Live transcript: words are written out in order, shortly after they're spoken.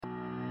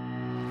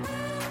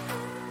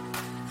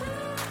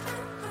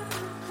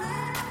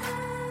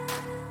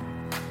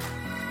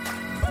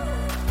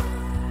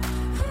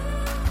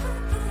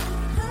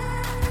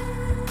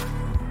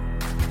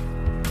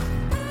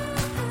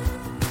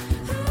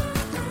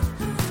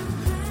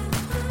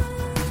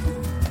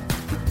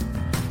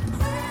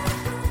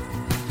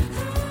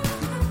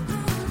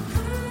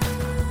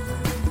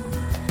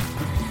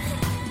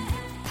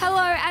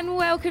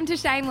Welcome to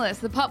Shameless,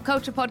 the pop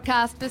culture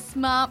podcast for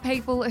smart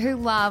people who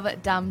love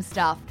dumb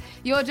stuff.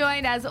 You're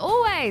joined, as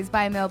always,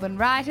 by Melbourne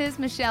writers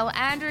Michelle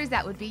Andrews,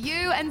 that would be you,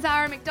 and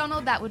Zara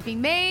McDonald, that would be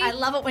me. I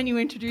love it when you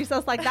introduce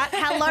us like that.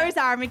 Hello,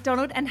 Zara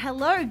McDonald, and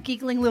hello,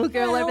 giggling little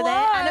girl over there,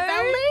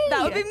 Annabelle Lee.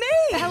 That would be me.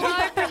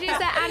 Hello,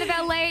 producer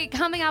Annabelle Lee.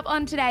 Coming up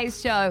on today's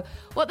show,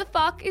 what the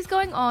fuck is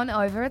going on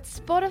over at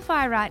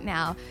Spotify right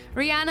now?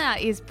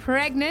 Rihanna is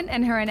pregnant,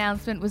 and her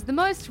announcement was the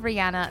most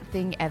Rihanna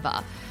thing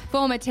ever.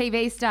 Former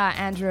TV star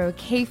Andrew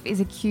O'Keefe is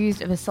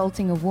accused of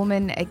assaulting a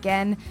woman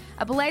again.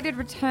 A belated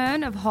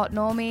return of Hot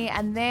Normie,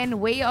 and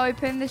then we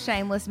open the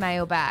Shameless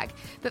mailbag.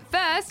 But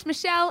first,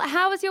 Michelle,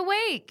 how was your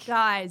week?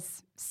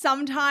 Guys,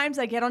 sometimes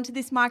I get onto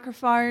this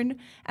microphone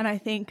and I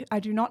think I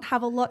do not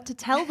have a lot to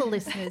tell the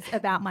listeners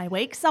about my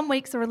week. Some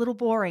weeks are a little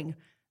boring.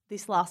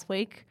 This last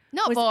week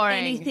was boring.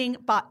 Anything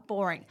but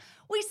boring.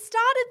 We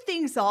started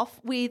things off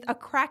with a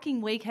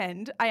cracking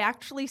weekend. I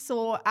actually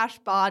saw Ash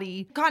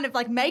Barty kind of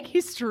like make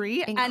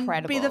history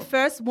and be the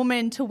first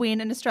woman to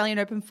win an Australian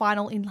Open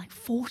final in like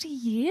 40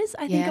 years,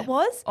 I think it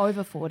was.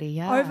 Over 40,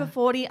 yeah. Over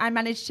 40. I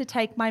managed to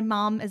take my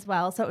mum as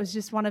well. So it was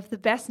just one of the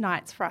best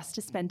nights for us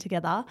to spend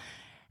together.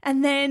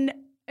 And then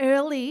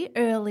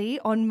early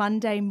on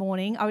Monday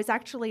morning, I was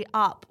actually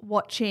up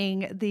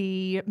watching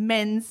the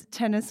men's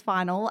tennis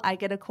final. I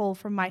get a call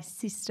from my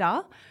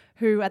sister,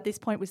 who at this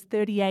point was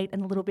 38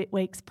 and a little bit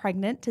weeks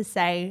pregnant, to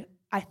say,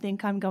 I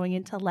think I'm going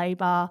into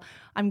labour.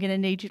 I'm going to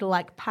need you to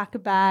like pack a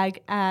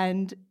bag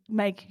and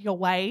make your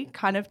way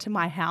kind of to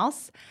my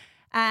house.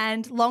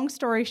 And long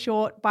story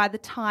short, by the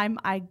time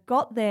I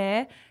got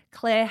there,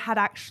 Claire had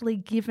actually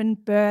given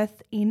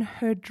birth in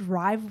her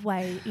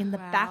driveway in the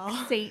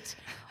back seat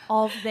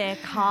of their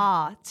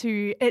car.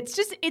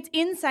 It's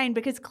insane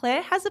because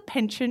Claire has a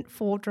penchant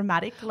for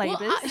dramatic labours.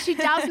 Well, she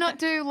does not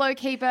do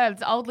low-key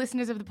births. Old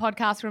listeners of the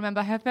podcast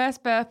remember her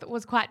first birth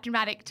was quite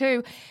dramatic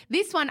too.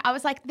 This one, I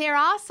was like, there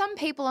are some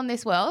people in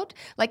this world,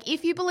 like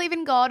if you believe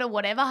in God or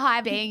whatever high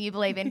being you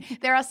believe in,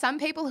 there are some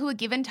people who are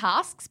given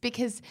tasks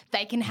because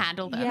they can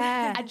handle them.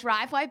 Yeah. A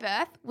driveway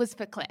birth was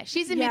for Claire.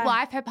 She's a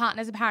midwife, her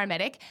partner's a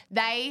paramedic.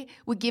 They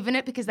were given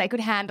it because they could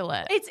handle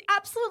it. It's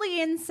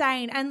absolutely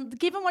insane. And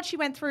given what she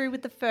went through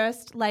with the first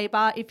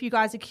labour, if you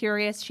guys are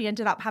curious, she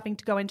ended up having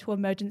to go into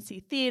emergency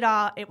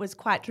theatre. It was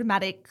quite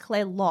dramatic.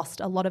 Claire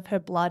lost a lot of her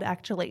blood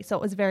actually. So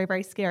it was a very,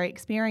 very scary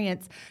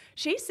experience.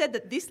 She said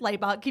that this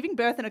labour, giving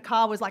birth in a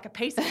car, was like a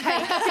piece of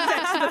cake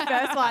compared to the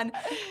first one.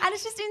 And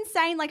it's just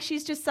insane. Like,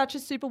 she's just such a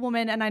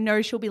superwoman, and I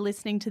know she'll be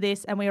listening to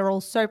this, and we are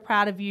all so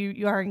proud of you.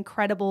 You are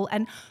incredible.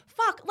 And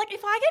fuck, like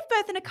if I gave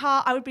birth in a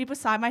car, I would be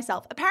beside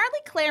myself. Apparently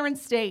Claire and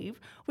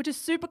Steve were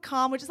just super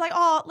calm. We're just like,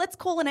 oh, let's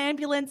call an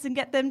ambulance and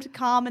get them to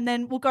come, and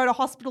then we'll go to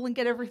hospital and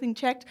get everything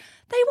checked.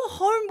 They were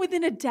home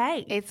within a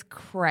day. It's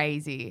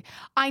crazy.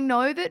 I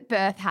know that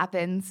birth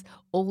happens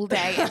all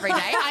day, every day.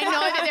 I know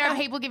that there are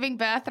people giving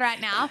birth right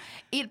now.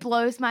 It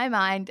blows my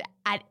mind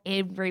at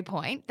every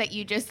point that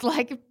you just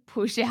like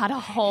push out a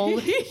whole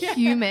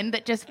human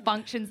that just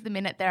functions the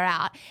minute they're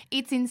out.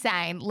 It's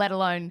insane, let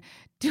alone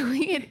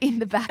doing it in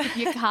the back of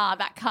your car.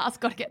 That car's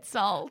got to get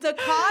sold. The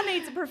car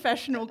needs a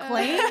professional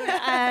clean,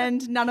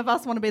 and none of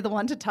us want to be the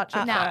one to touch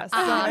it first.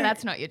 So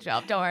that's not your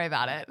job. Don't worry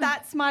about it.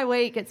 That's my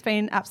week. It's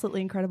been absolutely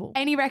incredible.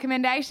 Any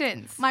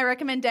recommendations? My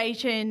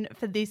recommendation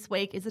for this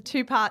week is a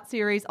 2-part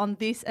series on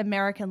This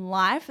American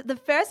Life. The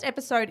first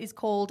episode is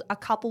called A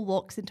Couple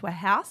Walks into a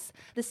House.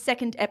 The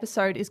second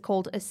episode is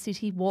called A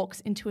City Walks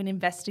into an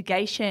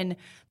Investigation.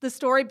 The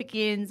story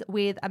begins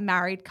with a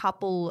married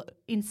couple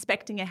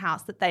inspecting a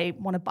house that they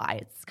want to buy.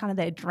 It's kind of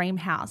their dream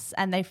house,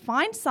 and they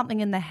find something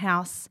in the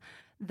house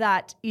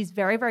that is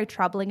very, very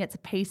troubling. It's a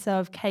piece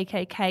of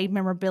KKK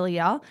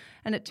memorabilia,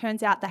 and it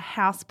turns out the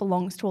house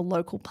belongs to a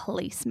local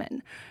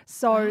policeman.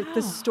 So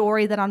the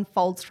story that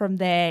unfolds from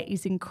there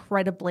is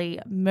incredibly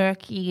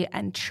murky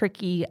and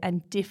tricky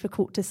and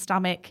difficult to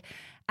stomach.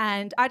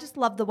 And I just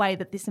love the way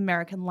that This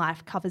American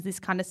Life covers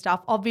this kind of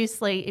stuff.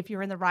 Obviously, if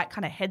you're in the right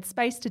kind of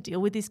headspace to deal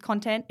with this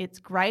content, it's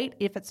great.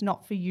 If it's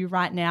not for you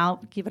right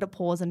now, give it a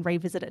pause and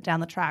revisit it down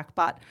the track.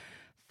 But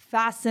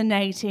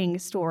fascinating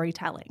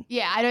storytelling.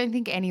 Yeah, I don't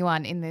think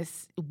anyone in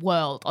this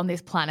world, on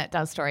this planet,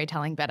 does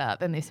storytelling better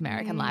than This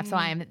American Life. So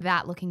I am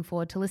that looking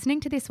forward to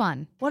listening to this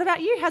one. What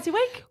about you? How's your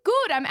week?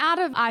 Good. I'm out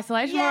of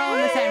isolation. We're all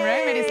in the same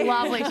room. It is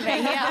lovely to be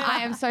here.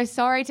 I am so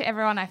sorry to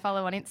everyone I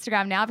follow on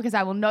Instagram now, because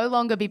I will no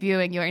longer be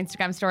viewing your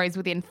Instagram stories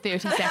within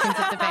 30 seconds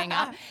of the being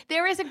up.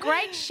 There is a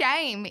great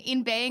shame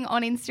in being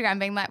on Instagram,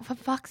 being like, for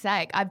fuck's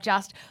sake, I've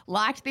just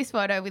liked this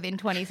photo within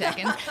 20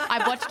 seconds.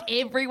 I've watched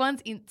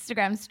everyone's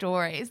Instagram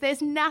stories.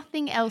 There's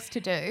nothing else to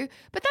do,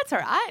 but that's all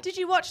right. Did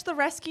you watch The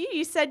Rescue?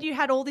 You said you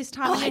had all this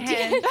time on your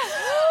hand.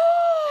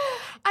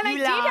 And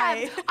You I lie.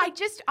 did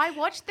have, I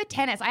watched the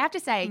tennis. I have to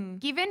say,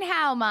 given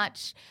how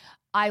much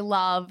I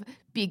love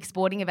big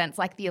sporting events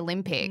like the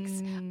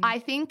Olympics. I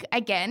think,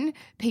 again,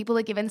 people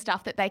are given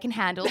stuff that they can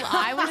handle.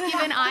 I was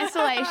given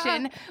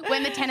isolation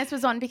when the tennis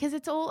was on because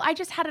I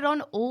just had it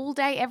on all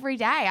day, every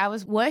day. I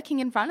was working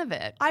in front of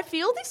it. I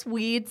feel this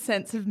weird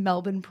sense of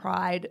Melbourne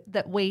pride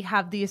that we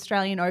have the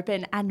Australian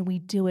Open and we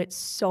do it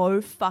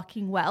so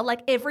fucking well.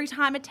 Like every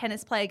time a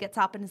tennis player gets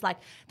up and is like,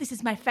 this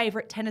is my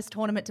favourite tennis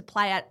tournament to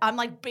play at, I'm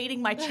like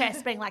beating my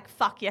chest being like,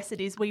 fuck yes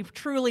it is. We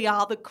truly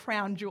are the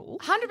crown jewel.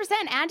 100%.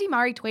 Andy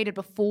Murray tweeted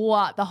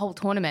before the whole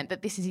tournament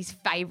that this is his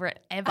favourite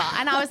ever.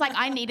 And I was like,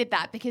 I needed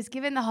that because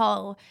given the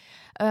whole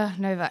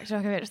Novak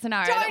Djokovic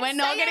scenario that we're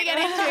not going to get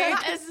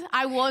into,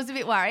 I was a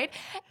bit worried.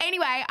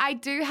 Anyway, I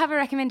do have a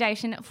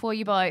recommendation for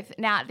you both.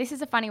 Now, this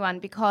is a funny one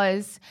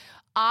because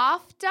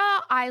after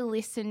I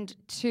listened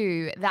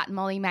to that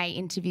Molly May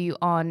interview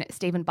on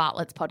Stephen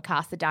Bartlett's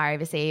podcast, The Diary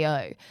of a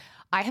CEO,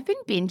 I have been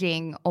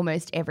binging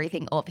almost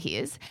everything of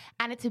his,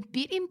 and it's a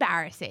bit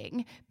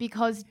embarrassing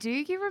because do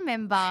you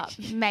remember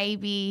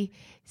maybe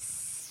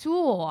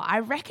I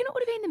reckon it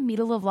would have been the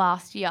middle of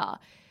last year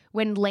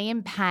when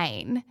Liam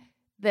Payne,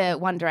 the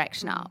One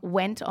Directioner,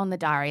 went on The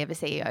Diary of a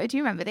CEO. Do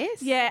you remember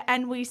this? Yeah,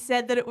 and we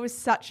said that it was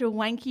such a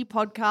wanky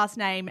podcast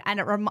name,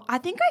 and I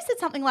think I said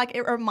something like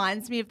it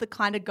reminds me of the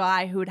kind of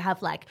guy who would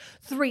have like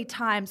 3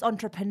 times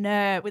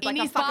entrepreneur with like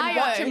a fucking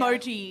watch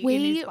emoji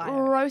in his bio. We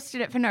roasted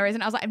it for no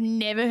reason. I was like, I've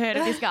never heard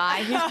of this guy.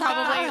 He's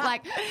probably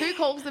like, who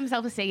calls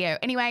themselves a CEO?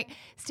 Anyway,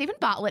 Stephen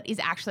Bartlett is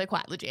actually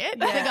quite legit,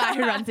 the guy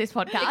who runs this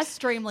podcast.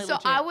 Extremely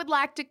legit. So I would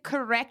like to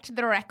correct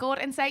the record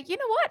and say, you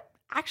know what?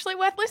 Actually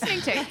worth listening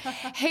to.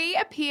 He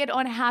appeared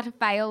on How to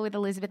Fail with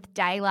Elizabeth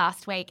Day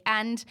last week.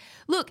 And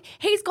look,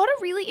 he's got a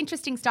really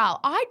interesting style.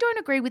 I don't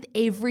agree with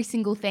every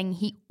single thing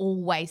he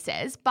always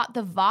says, but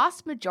the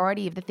vast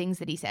majority of the things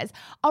that he says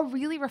are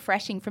really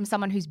refreshing from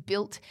someone who's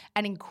built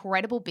an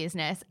incredible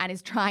business and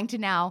is trying to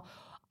now,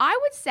 I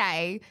would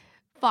say,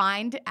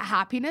 find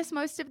happiness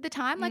most of the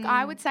time. Like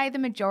I would say the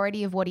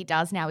majority of what he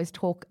does now is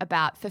talk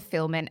about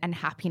fulfillment and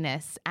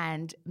happiness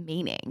and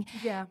meaning.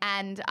 Yeah.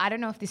 And I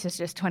don't know if this is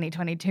just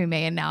 2022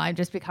 me and now I'm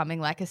just becoming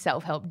like a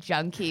self-help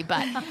junkie,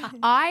 but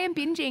I am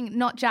binging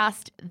not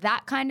just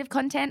that kind of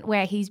content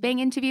where he's being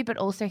interviewed, but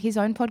also his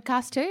own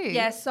podcast too.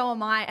 Yes, so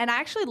am I. And I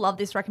actually love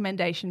this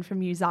recommendation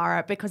from you,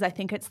 Zara, because I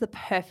think it's the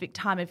perfect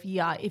time of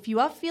year. If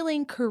you are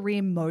feeling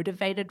career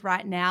motivated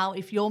right now,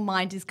 if your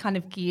mind is kind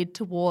of geared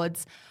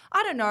towards,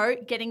 I don't know,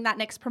 getting that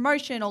next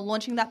promotion or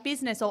launching that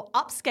business or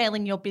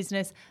upscaling your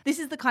business, this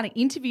is the kind of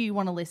interview you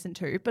want to listen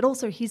to. But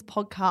also his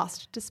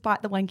podcast,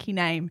 despite the wanky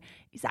name,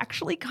 is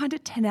actually kind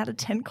of 10 out of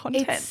 10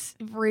 content. It's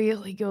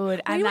really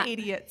good. We were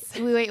idiots.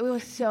 We were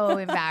so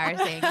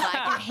embarrassing.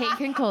 Like he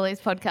can call his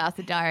podcast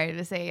The Diary of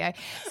a CEO.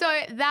 So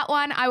that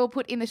one I will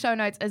put in the show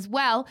notes as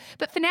well.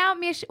 But for now,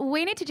 Mish,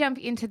 we need to jump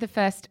into the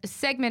first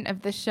segment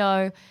of the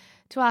show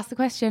to ask the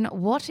question,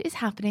 what is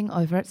happening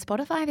over at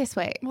Spotify this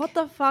week? What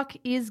the fuck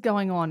is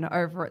going on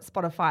over at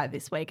Spotify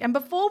this week? And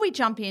before we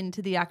jump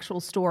into the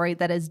actual story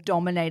that has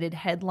dominated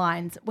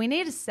headlines, we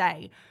need to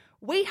say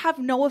we have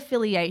no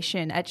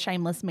affiliation at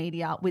Shameless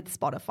Media with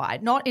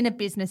Spotify, not in a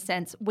business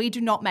sense. We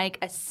do not make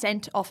a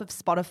cent off of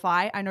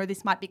Spotify. I know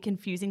this might be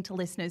confusing to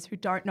listeners who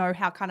don't know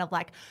how kind of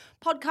like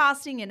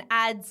podcasting and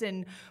ads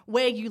and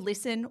where you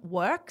listen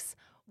works.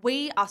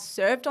 We are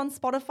served on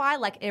Spotify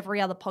like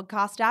every other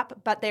podcast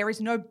app, but there is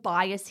no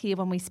bias here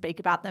when we speak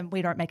about them.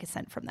 We don't make a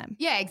cent from them.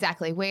 Yeah,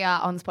 exactly. We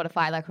are on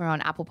Spotify like we're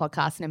on Apple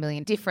Podcasts and a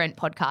million different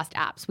podcast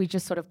apps. We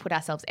just sort of put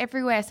ourselves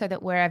everywhere so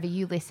that wherever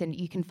you listen,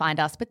 you can find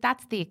us. But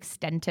that's the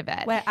extent of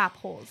it. We're app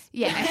whores.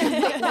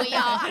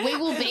 Yeah, we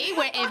will be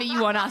wherever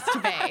you want us to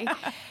be.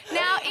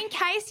 Now, in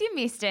case you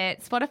missed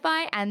it,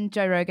 Spotify and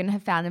Joe Rogan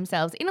have found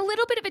themselves in a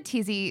little bit of a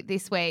tizzy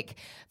this week.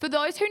 For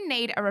those who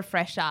need a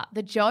refresher,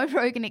 the Joe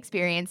Rogan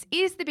Experience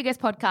is the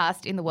biggest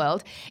podcast in the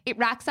world. It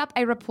racks up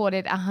a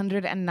reported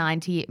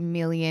 190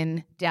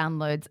 million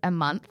downloads a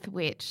month,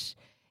 which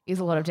is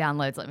a lot of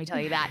downloads, let me tell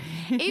you that.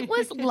 It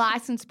was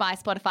licensed by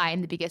Spotify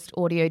in the biggest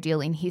audio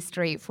deal in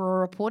history for a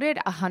reported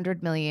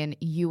 $100 million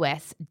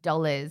US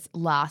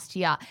last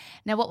year.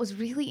 Now, what was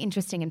really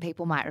interesting, and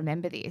people might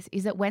remember this,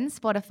 is that when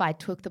Spotify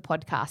took the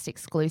podcast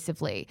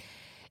exclusively,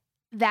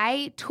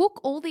 they took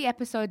all the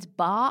episodes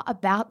bar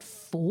about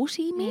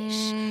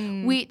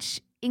 40-ish,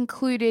 which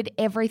included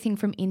everything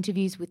from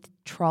interviews with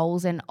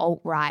trolls and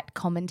alt-right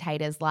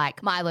commentators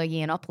like Milo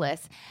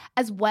Yiannopoulos,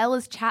 as well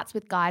as chats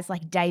with guys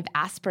like Dave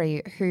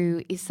Asprey,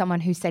 who is someone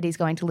who said he's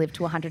going to live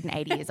to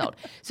 180 years old.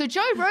 So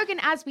Joe Rogan,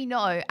 as we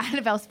know,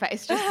 Annabelle's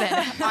face just then.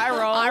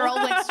 Eye roll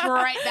went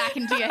straight back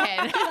into your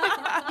head.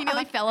 You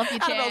nearly fell off your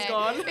chair. Annabelle's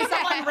gone.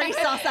 Someone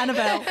resus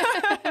Annabelle.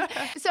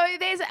 So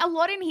there's a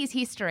lot in his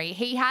history.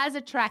 He has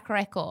a track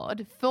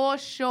record, for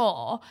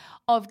sure,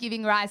 of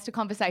giving rise to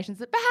conversations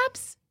that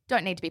perhaps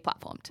don't need to be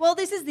platformed. Well,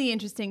 this is the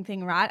interesting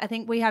thing, right? I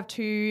think we have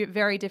two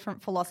very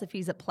different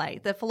philosophies at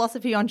play. The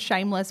philosophy on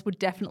Shameless would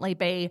definitely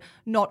be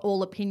not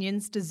all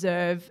opinions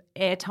deserve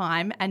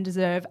airtime and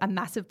deserve a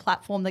massive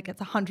platform that gets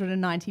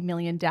 190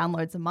 million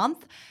downloads a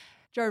month.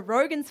 Joe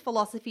Rogan's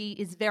philosophy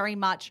is very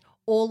much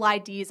all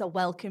ideas are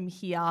welcome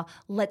here.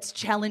 Let's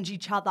challenge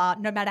each other.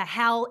 No matter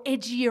how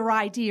edgy your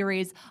idea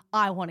is,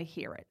 I want to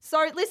hear it.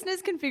 So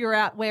listeners can figure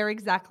out where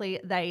exactly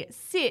they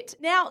sit.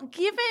 Now,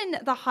 given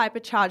the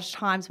hypercharged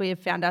times we have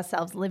found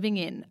ourselves living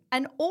in,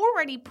 an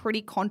already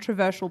pretty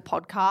controversial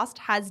podcast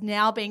has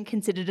now been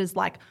considered as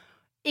like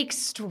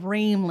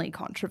extremely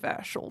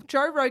controversial.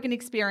 Joe Rogan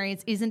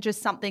Experience isn't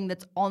just something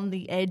that's on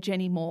the edge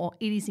anymore.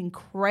 It is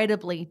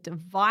incredibly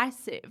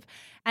divisive.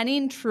 And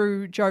in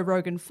true Joe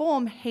Rogan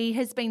form, he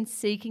has been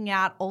seeking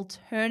out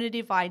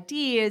alternative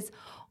ideas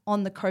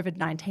on the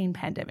COVID-19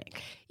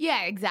 pandemic.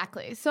 Yeah,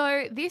 exactly.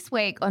 So this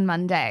week on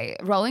Monday,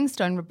 Rolling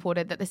Stone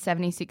reported that the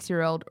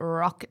 76-year-old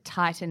rock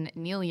titan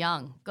Neil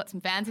Young got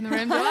some fans in the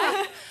room, do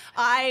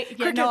I?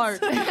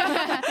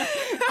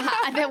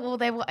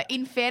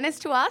 In fairness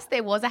to us,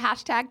 there was a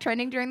hashtag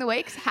trending during the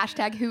week,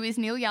 hashtag who is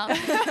Neil Young,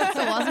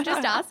 so it wasn't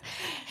just us.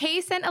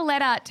 He sent a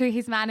letter to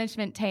his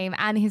management team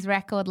and his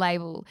record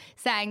label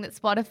saying that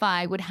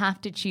Spotify would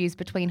have to choose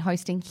between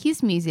hosting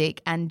his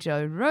music and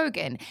Joe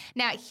Rogan.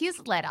 Now,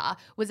 his letter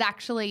was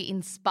actually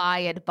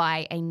inspired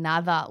by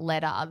another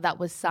letter that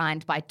was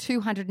signed by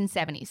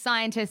 270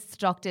 scientists,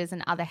 doctors,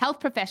 and other health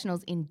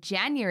professionals in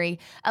January,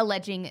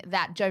 alleging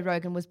that Joe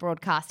Rogan was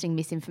broadcasting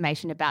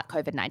misinformation about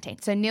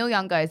COVID-19. So Neil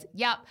Young goes,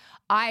 yep,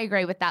 I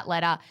agree with that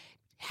letter.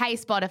 Hey,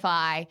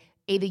 Spotify,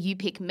 either you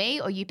pick me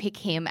or you pick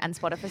him. And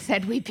Spotify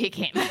said, we pick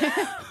him.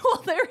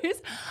 Well, there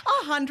is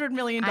 $100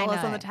 million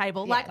on the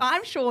table. Yes. Like,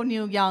 I'm sure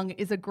Neil Young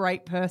is a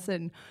great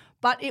person,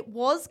 but it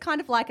was kind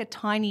of like a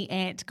tiny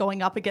ant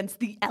going up against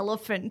the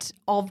elephant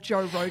of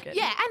Joe Rogan.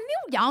 Yeah, and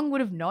Neil Young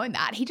would have known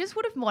that. He just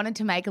would have wanted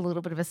to make a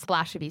little bit of a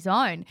splash of his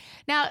own.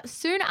 Now,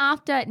 soon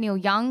after Neil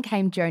Young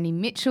came Joni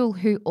Mitchell,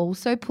 who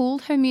also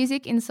pulled her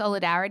music in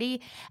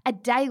solidarity. A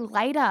day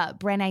later,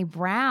 Brené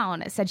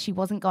Brown said she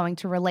wasn't going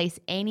to release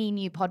any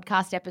new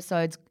podcast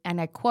episodes, and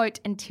I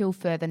quote, until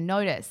further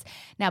notice.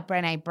 Now,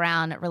 Brené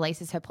Brown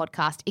releases her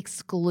podcast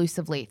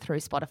exclusively through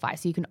Spotify,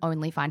 so you can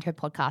only find her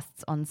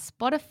podcasts on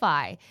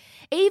Spotify.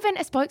 Even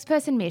a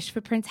spokesperson, Mish,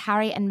 for Prince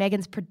Harry and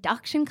Meghan's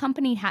production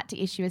company had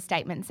to issue a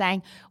statement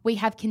saying, we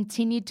have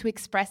continued to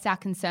express our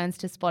concerns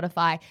to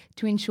Spotify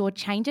to ensure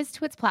changes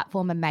to its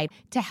platform are made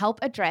to help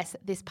address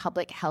this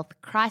public health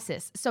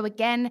crisis. So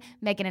again,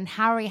 Meghan and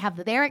Harry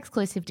have their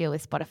exclusive deal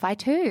with Spotify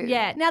too.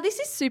 Yeah. Now, this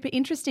is super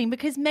interesting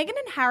because Meghan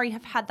and Harry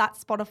have had that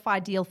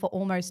Spotify deal for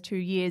almost 2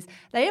 years.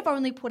 They have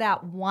only put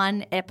out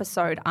one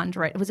episode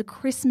under it. It was a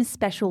Christmas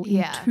special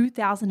in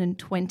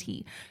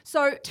 2020.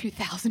 So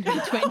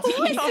 2020. As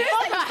soon as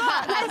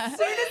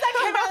that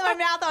came out of my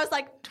mouth, I was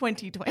like,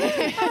 2020.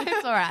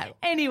 It's all right.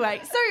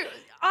 Anyway, so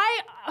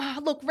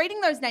look,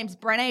 reading those names,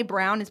 Brené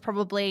Brown is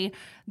probably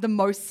the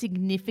most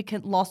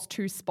significant loss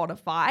to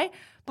Spotify.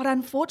 But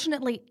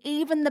unfortunately,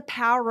 even the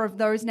power of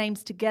those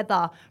names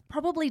together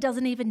probably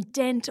doesn't even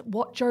dent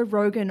what Joe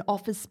Rogan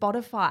offers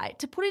Spotify.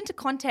 To put into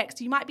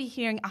context, you might be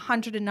hearing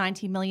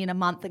 $190 million a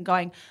month and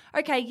going,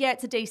 okay, yeah,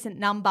 it's a decent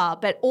number,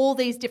 but all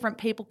these different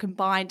people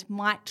combined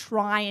might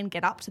try and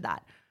get up to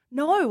that.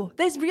 No,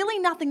 there's really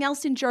nothing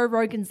else in Joe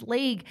Rogan's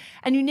league.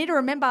 And you need to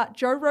remember,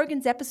 Joe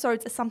Rogan's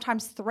episodes are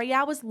sometimes 3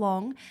 hours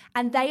long,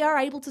 and they are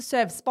able to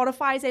serve,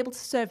 Spotify is able to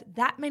serve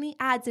that many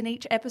ads in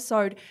each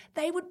episode.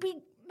 They would be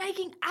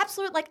making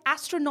absolute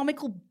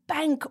astronomical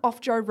bank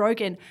off Joe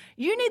Rogan.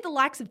 You need the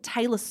likes of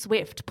Taylor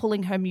Swift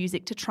pulling her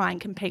music to try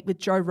and compete with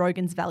Joe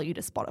Rogan's value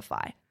to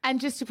Spotify. And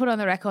just to put on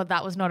the record,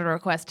 that was not a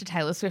request to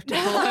Taylor Swift to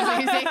pull her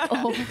music,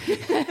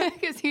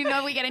 because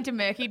we get into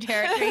murky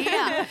territory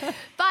here.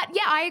 But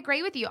yeah, I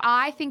agree with you.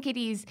 I think it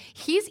is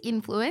his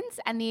influence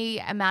and the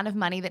amount of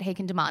money that he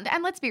can demand.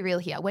 And let's be real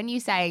here. When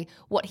you say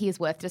what he is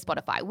worth to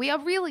Spotify, we are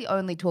really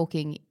only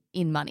talking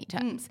in money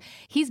terms.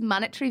 His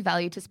monetary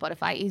value to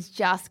Spotify is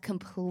just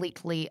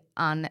completely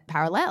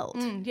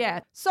unparalleled. Yeah.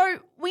 So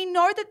we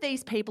know that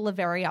these people are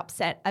very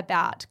upset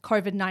about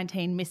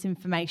COVID-19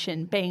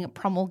 misinformation being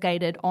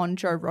promulgated on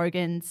Joe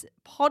Rogan's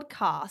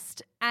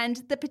podcast.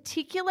 And the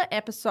particular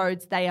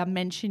episodes they are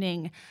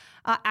mentioning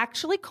are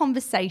actually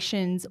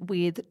conversations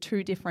with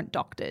two different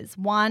doctors.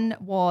 One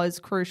was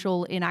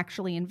crucial in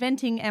actually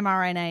inventing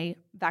mRNA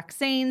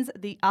vaccines.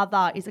 The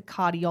other is a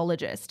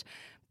cardiologist.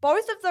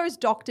 Both of those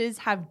doctors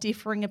have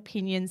differing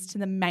opinions to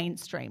the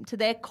mainstream, to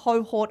their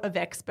cohort of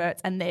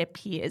experts and their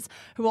peers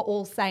who are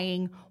all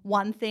saying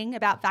one thing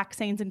about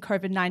vaccines and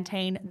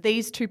COVID-19.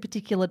 These two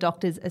particular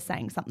doctors are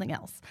saying something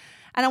else.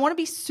 And I want to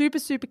be super,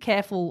 super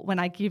careful when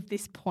I give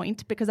this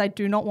point because I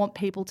do not want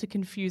people to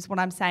confuse what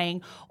I'm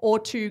saying or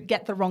to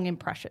get the wrong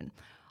impression.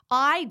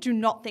 I do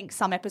not think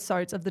some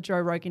episodes of the Joe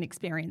Rogan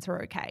Experience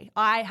are okay.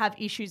 I have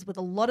issues with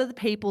a lot of the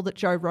people that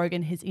Joe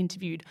Rogan has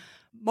interviewed.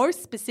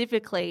 Most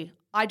specifically,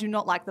 I do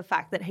not like the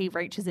fact that he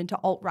reaches into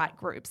alt-right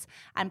groups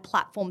and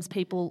platforms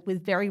people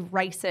with very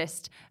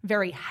racist,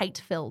 very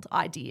hate-filled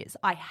ideas.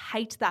 I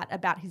hate that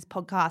about his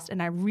podcast,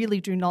 and I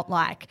really do not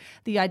like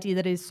the idea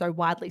that it is so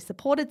widely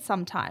supported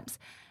sometimes.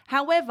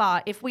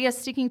 However, if we are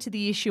sticking to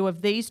the issue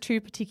of these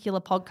two particular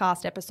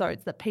podcast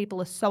episodes that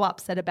people are so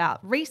upset about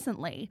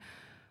recently,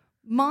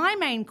 My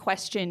main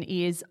question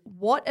is,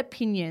 what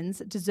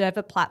opinions deserve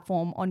a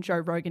platform on Joe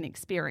Rogan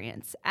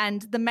Experience?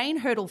 And the main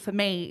hurdle for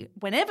me,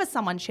 whenever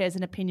someone shares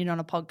an opinion on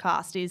a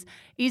podcast,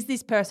 is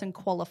this person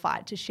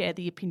qualified to share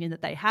the opinion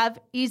that they have?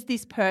 Is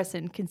this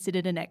person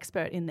considered an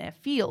expert in their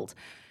field?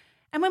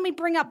 And when we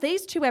bring up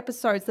these two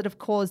episodes that have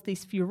caused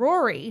this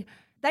furore,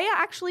 they are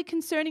actually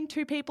concerning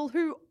two people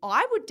who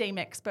I would deem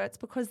experts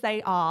because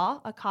they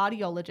are a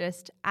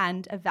cardiologist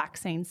and a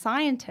vaccine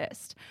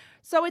scientist.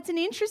 So it's an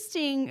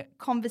interesting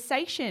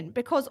conversation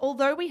because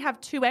although we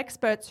have two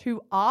experts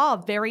who are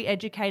very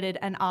educated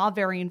and are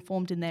very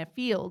informed in their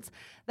fields,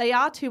 they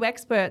are two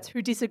experts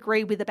who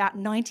disagree with about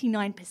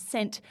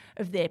 99%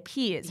 of their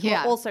peers who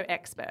are also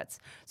experts.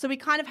 So we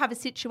kind of have a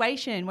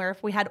situation where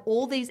if we had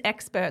all these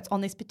experts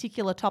on this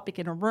particular topic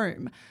in a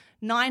room,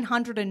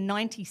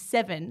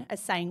 997 are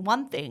saying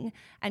one thing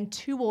and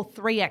 2 or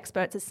 3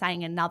 experts are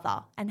saying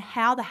another. And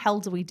how the hell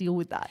do we deal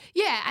with that?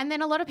 Yeah, and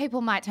then a lot of people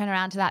might turn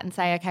around to that and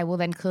say, okay, well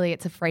then clearly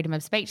it's a freedom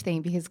of speech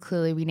thing because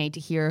clearly we need to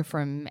hear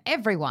from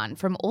everyone,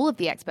 from all of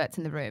the experts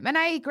in the room. And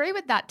I agree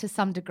with that to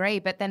some degree,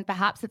 but then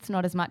perhaps it's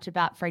not as much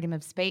about freedom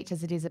of speech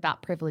as it is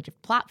about privilege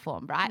of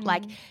platform, right?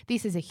 Like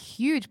this is a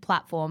huge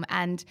platform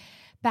and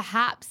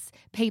perhaps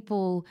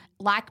people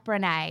like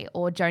Brené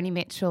or Joni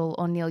Mitchell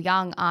or Neil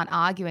Young aren't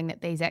arguing that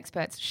these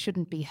experts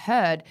shouldn't be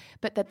heard,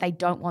 but that they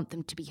don't want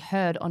them to be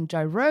heard on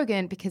Joe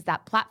Rogan because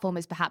that platform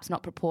is perhaps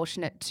not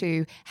proportionate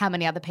to how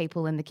many other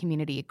people in the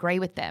community agree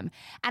with them.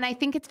 And I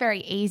think it's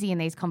very easy in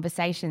these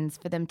conversations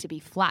for them to be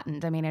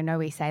flattened. I mean, I know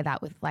we say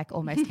that with like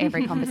almost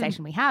every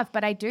conversation we have,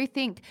 but I do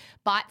think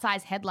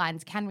bite-sized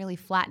headlines can really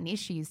flatten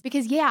issues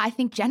because, I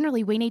think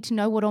generally we need to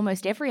know what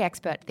almost every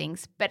expert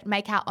thinks, but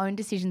make our own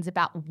decisions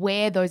about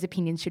where those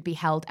opinions should be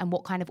held and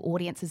what kind of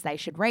audiences they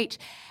should reach.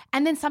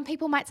 And then some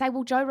people might say,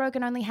 well, Joe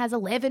Rogan only has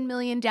 11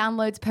 million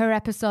downloads per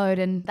episode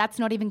and that's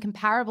not even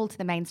comparable to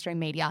the mainstream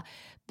media.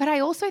 But I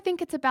also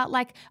think it's about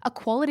like a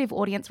qualitative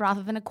audience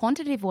rather than a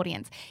quantitative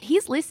audience.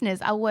 His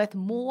listeners are worth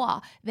more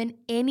than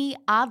any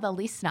other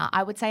listener,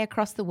 I would say,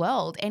 across the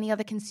world, any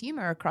other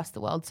consumer across the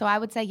world. So I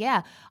would say,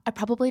 I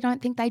probably don't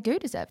think they do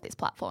deserve this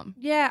platform.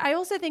 Yeah, I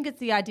also think it's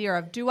the idea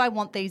of, do I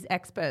want these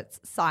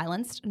experts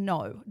silenced?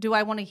 No. Do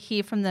I want to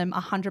hear from them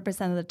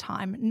 100% of the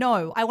time?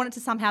 No. I want it to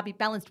somehow be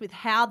balanced with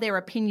how their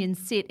opinions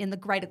sit in the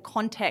greater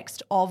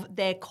context of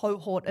their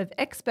cohort of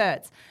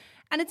experts.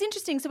 And it's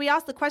interesting. So we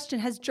asked the question,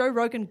 has Joe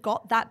Rogan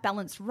got that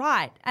balance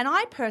right? And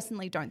I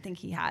personally don't think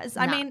he has.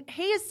 I mean,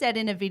 he has said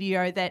in a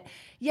video that,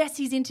 yes,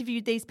 he's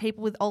interviewed these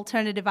people with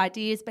alternative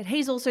ideas, but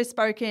he's also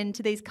spoken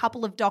to these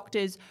couple of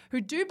doctors who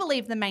do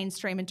believe the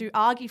mainstream and do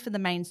argue for the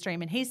mainstream.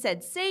 And he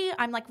said, see,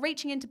 I'm like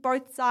reaching into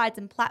both sides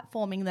and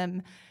platforming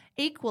them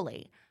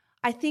equally.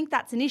 I think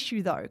that's an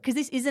issue though, because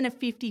this isn't a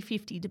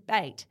 50-50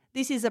 debate.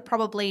 This is a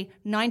probably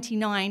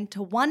 99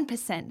 to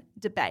 1%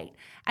 debate.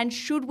 And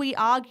should we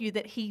argue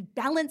that he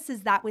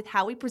balances that with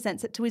how he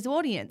presents it to his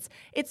audience?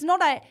 It's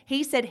not a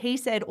he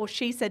said, or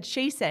she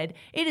said.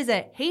 It is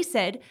a he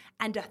said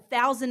and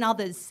 1,000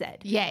 others said.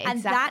 Yeah, exactly.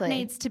 And that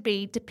needs to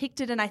be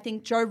depicted. And I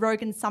think Joe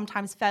Rogan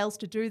sometimes fails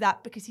to do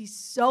that because he's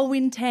so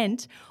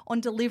intent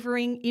on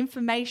delivering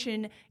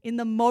information in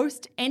the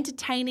most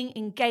entertaining,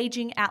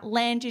 engaging,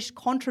 outlandish,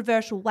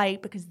 controversial way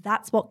because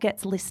that's what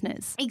gets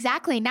listeners.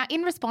 Exactly. Now,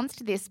 in response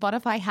to this,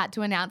 Spotify had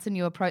to announce a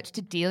new approach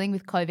to dealing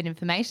with COVID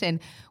information,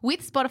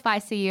 with Spotify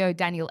CEO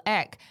Daniel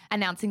Ek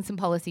announcing some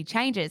policy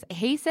changes.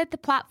 He said the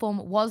platform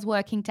was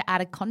working to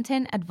add a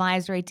content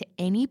advisory to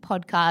any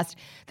podcast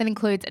that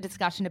includes a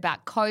discussion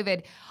about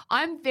COVID.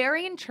 I'm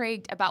very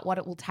intrigued about what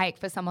it will take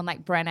for someone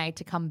like Brené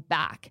to come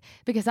back,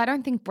 because I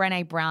don't think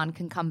Brené Brown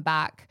can come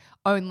back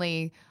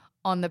only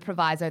on the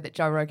proviso that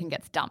Joe Rogan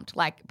gets dumped.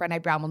 Like,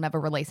 Brené Brown will never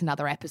release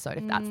another episode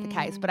if that's the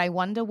case. But I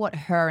wonder what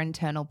her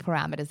internal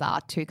parameters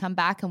are to come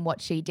back and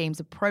what she deems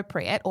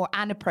appropriate or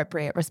an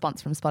appropriate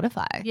response from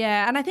Spotify.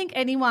 Yeah, and I think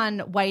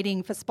anyone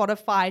waiting for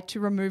Spotify to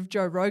remove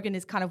Joe Rogan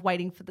is kind of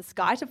waiting for the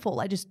sky to fall.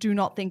 I just do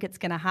not think it's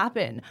going to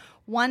happen.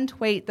 One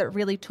tweet that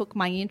really took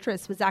my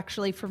interest was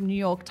actually from New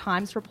York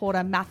Times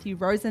reporter Matthew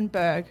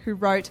Rosenberg, who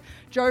wrote,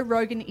 Joe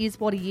Rogan is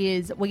what he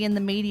is. We in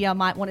the media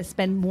might want to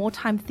spend more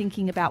time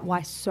thinking about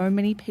why so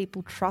many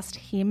people trust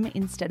him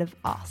instead of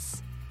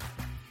us.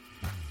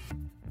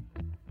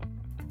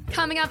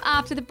 Coming up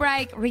after the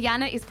break,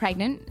 Rihanna is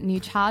pregnant, new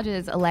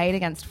charges are laid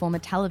against former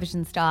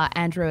television star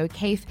Andrew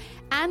O'Keefe,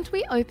 and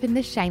we open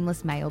the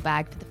Shameless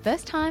mailbag for the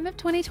first time of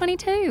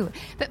 2022.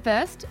 But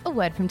first, a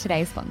word from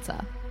today's sponsor.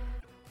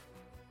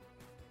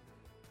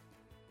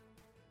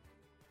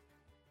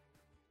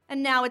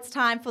 And now it's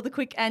time for the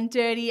quick and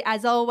dirty.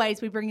 As always,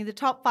 we bring you the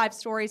top 5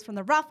 stories from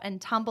the rough and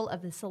tumble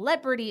of the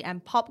celebrity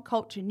and pop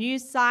culture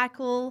news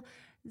cycle.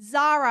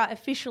 Zara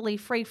officially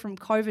free from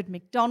COVID.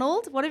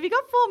 McDonald, what have you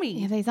got for me?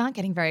 Yeah, these aren't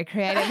getting very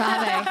creative,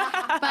 are they?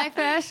 My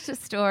first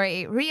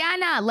story,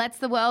 Rihanna lets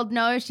the world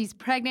know she's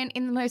pregnant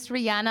in the most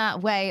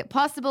Rihanna way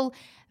possible.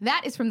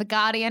 That is from The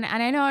Guardian,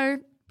 and I know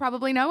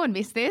probably no one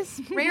missed this.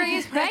 Riri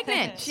is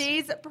pregnant.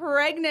 She's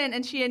pregnant,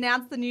 and she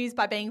announced the news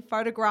by being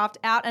photographed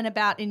out and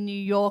about in New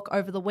York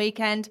over the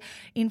weekend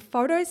in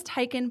photos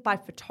taken by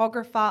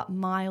photographer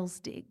Miles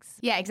Diggs.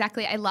 Yeah,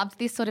 exactly. I loved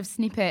this sort of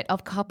snippet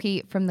of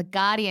copy from The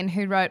Guardian,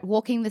 who wrote,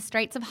 walking the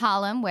streets of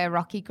Harlem, where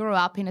Rocky grew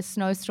up, in a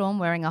snowstorm,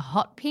 wearing a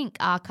hot pink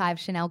archive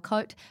Chanel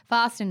coat,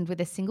 fastened with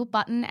a single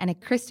button and a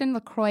Kristen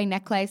LaCroix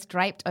necklace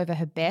draped over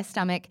her bare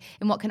stomach,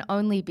 in what can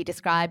only be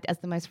described as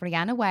the most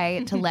Rihanna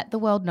way to let the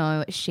world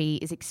know she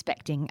is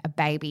expecting a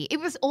baby. It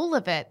was all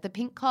of it. The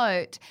pink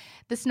coat,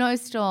 the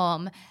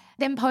snowstorm,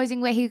 them posing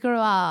where he grew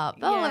up,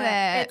 all of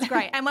it. It's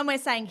great. And when we're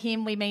saying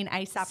him, we mean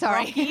ASAP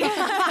Sorry. Rocky. Oh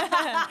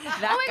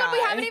my God, we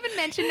haven't even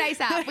mentioned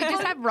ASAP. We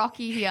just have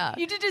Rocky here.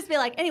 You did just be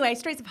like, anyway,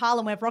 streets of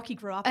Harlem where Rocky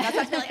grew up. And I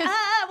was be like,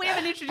 we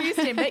haven't introduced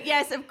him. But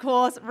yes, of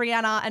course,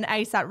 Rihanna and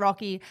ASAP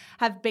Rocky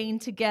have been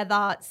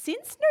together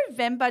since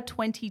November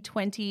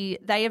 2020.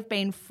 They have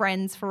been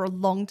friends for a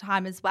long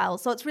time as well.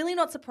 So it's really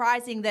not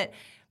surprising that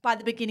by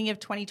the beginning of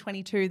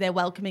 2022, they're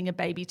welcoming a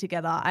baby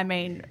together. I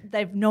mean,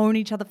 they've known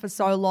each other for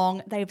so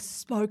long. They've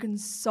spoken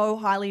so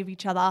highly of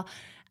each other.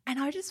 And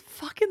I just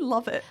fucking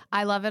love it.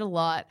 I love it a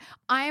lot.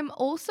 I am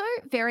also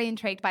very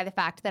intrigued by the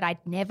fact that I'd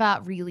never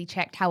really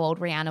checked how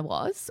old Rihanna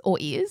was or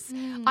is.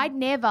 I'd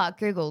never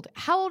Googled,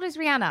 how old is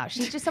Rihanna?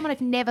 She's just someone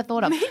I've never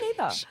thought of. Me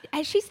neither.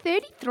 She's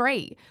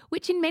 33,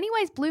 which in many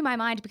ways blew my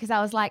mind because I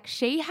was like,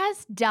 she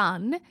has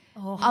done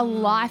a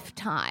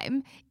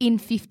lifetime in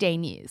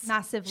 15 years.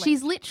 Massively.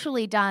 She's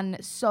literally done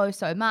so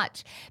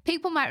much.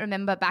 People might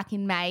remember back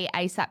in May,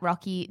 ASAP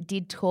Rocky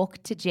did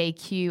talk to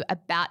GQ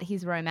about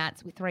his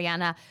romance with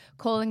Rihanna,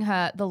 calling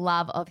her the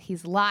love of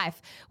his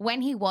life.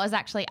 When he was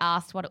actually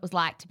asked what it was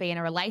like to be in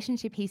a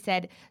relationship, he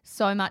said,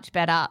 so much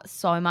better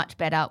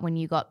when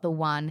you got the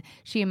one.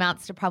 She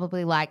amounts to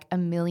probably like a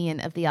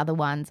million of the other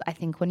ones. I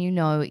think when you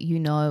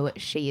know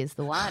she is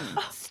the one.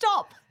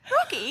 Stop.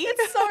 Rocky.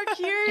 It's so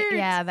cute.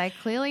 Yeah, they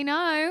clearly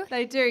know.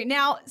 They do.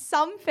 Now,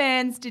 some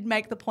fans did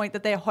make the point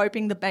that they're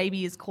hoping the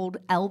baby is called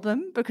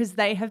Album because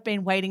they have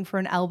been waiting for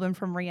an album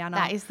from Rihanna.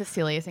 That is the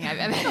silliest thing I've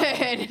ever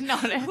heard.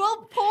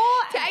 Well, poor...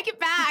 Take it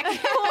back.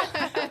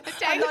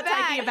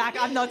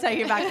 I'm not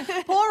taking it back.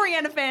 Poor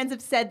Rihanna fans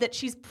have said that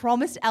she's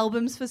promised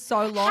albums for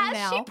so long Has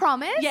now. she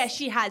promised? Yeah,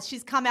 she has.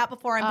 She's come out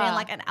before and been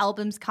like, an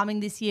album's coming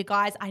this year,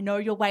 guys. I know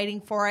you're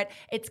waiting for it.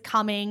 It's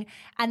coming.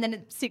 And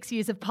then 6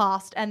 years have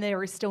passed and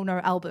there is still no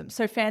album.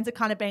 So fans are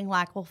kind of being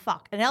like, well,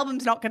 fuck, an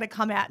album's not going to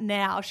come out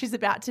now. She's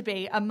about to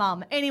be a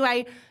mum.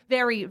 Anyway,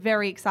 very,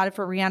 very excited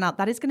for Rihanna.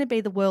 That is going to be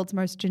the world's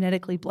most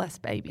genetically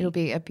blessed baby. It'll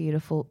be a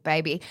beautiful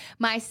baby.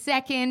 My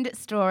second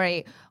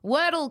story,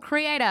 Wordle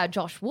creator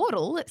Josh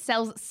Wardle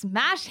sells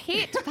smash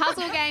hit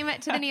puzzle game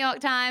to the New York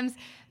Times.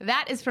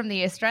 That is from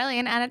The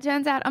Australian, and it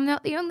turns out I'm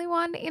not the only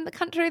one in the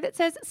country that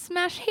says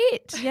smash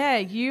hit. Yeah,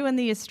 you and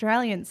The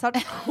Australian,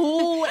 such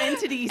cool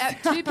entities.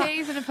 Two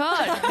peas in a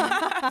pod.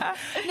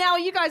 Now, are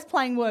you guys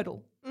playing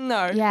Wordle?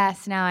 No.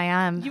 Yes, now I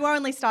am. You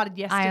only started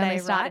yesterday, I only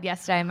started right?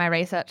 yesterday in my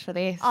research for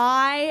this.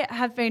 I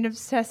have been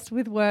obsessed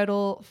with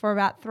Wordle for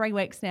about 3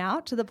 weeks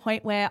now, to the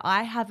point where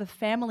I have a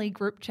family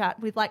group chat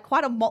with like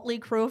quite a motley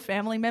crew of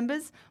family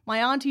members.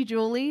 My auntie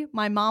Julie,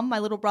 my mum, my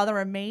little brother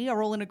and me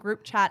are all in a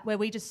group chat where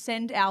we just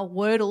send our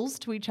Wordles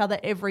to each other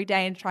every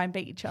day and try and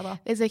beat each other.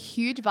 There's a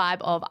huge vibe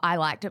of I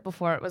liked it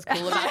before it was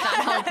cool about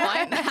that whole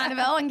point,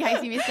 Annabelle, in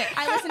case you missed it.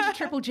 I listen to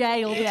Triple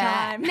J all the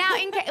time. Now,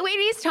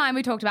 it is time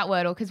we talked about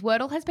Wordle because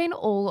Wordle has been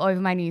all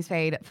over my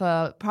newsfeed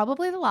for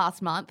probably the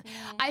last month.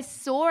 I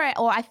saw it,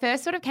 or I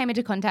first sort of came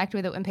into contact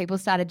with it when people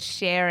started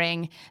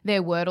sharing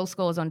their Wordle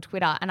scores on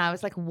Twitter, and I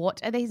was like, what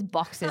are these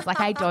boxes? Like,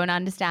 I don't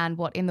understand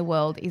what in the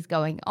world is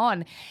going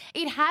on.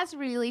 It has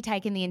really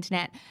taken the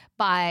internet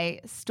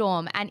by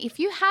storm, and if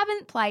you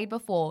haven't played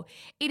before,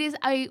 it is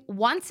a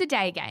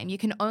once-a-day game. You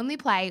can only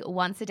play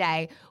once a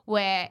day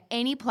where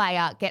any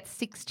player gets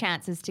 6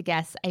 chances to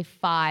guess a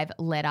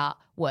 5-letter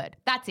word.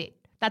 That's it.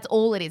 That's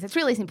all it is. It's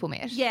really simple,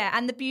 Mish. Yeah,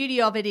 and the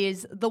beauty of it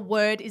is the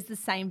word is the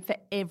same for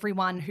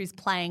everyone who's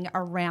playing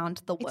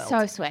around the world. It's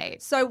so sweet.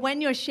 So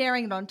when you're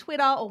sharing it on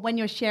Twitter or when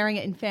you're sharing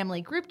it in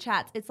family group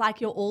chats, it's like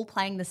you're all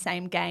playing the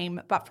same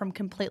game but from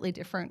completely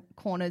different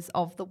corners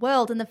of the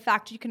world. And the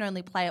fact you can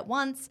only play it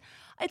once,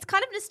 it's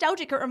kind of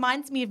nostalgic. It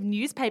reminds me of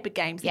newspaper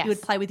games that you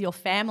would play with your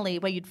family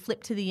where you'd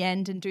flip to the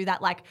end and do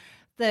that like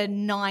the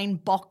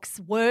 9-box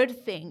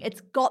word thing.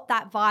 It's got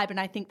that vibe, and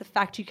I think the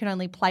fact you can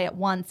only play it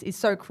once is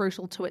so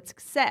crucial to its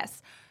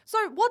success. So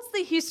what's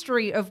the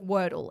history of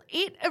Wordle?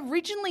 It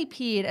originally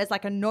appeared as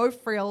like a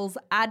no-frills,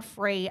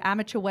 ad-free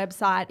amateur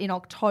website in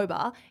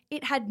October.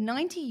 It had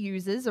 90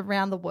 users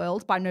around the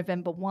world by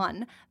November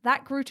 1.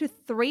 That grew to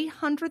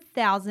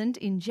 300,000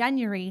 in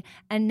January,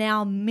 and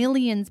now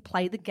millions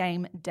play the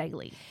game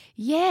daily.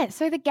 Yeah,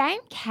 so the game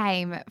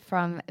came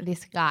from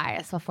this guy,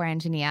 a software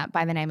engineer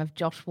by the name of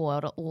Josh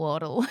Wardle.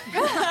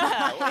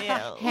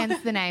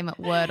 Hence the name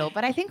Wordle.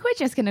 But I think we're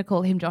just going to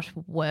call him Josh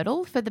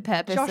Wordle for the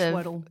purpose of,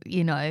 Wordle.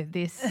 You know,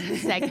 this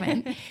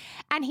segment.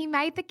 And he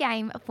made the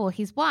game for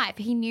his wife.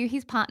 He knew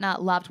his partner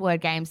loved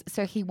word games,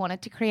 so he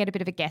wanted to create a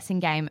bit of a guessing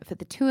game for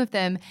the two of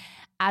them.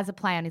 as a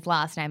play on his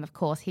last name, of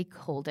course, he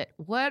called it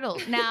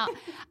Wordle. Now,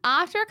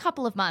 after a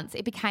couple of months,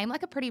 it became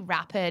like a pretty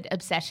rapid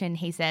obsession,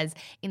 he says,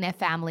 in their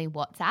family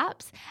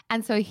WhatsApps.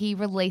 And so he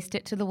released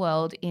it to the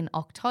world in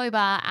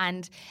October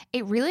and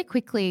it really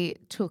quickly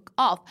took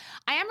off.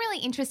 I am really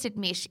interested,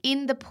 Mish,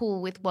 in the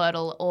pull with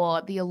Wordle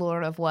or the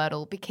allure of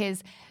Wordle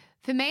because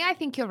for me, I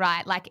think you're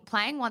right. Like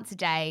playing once a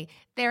day,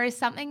 there is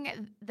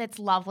something that's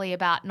lovely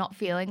about not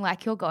feeling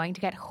like you're going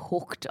to get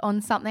hooked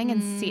on something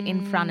and sit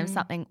in front of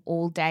something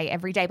all day,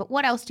 every day. But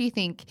what else do you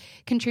think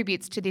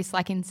contributes to this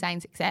like insane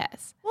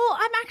success? Well,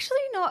 I'm actually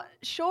not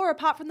sure,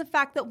 apart from the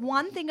fact that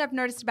one thing I've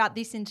noticed about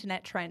this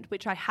internet trend,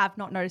 which I have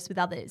not noticed with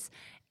others,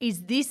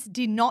 is this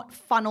did not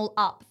funnel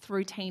up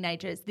through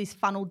teenagers. This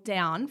funneled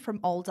down from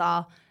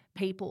older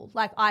people.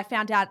 Like I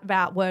found out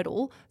about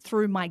Wordle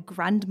through my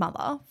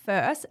grandmother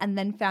first and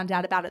then found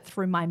out about it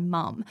through my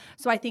mum.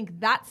 So I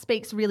think that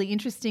speaks really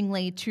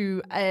interestingly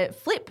to a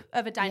flip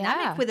of a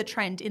dynamic with a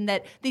trend in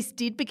that this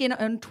did begin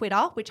on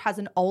Twitter, which has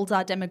an older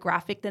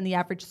demographic than the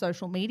average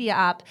social media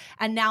app.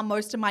 And now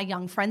most of my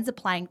young friends are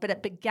playing, but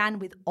it began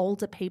with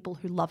older people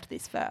who loved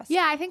this first.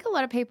 Yeah, I think a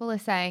lot of people are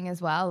saying as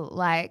well,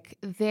 like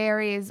there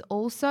is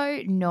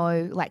also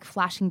no like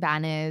flashing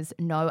banners,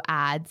 no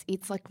ads.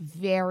 It's like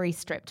very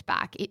stripped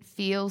back. It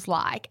feels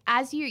like,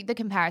 the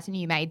comparison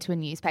you made to a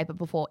newspaper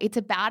before, it's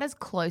about as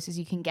close as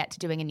you can get to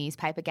doing a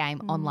newspaper game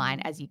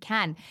online as you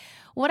can.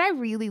 What I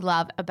really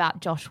love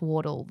about Josh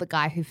Wardle, the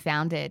guy who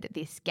founded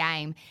this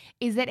game,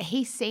 is that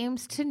he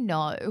seems to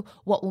know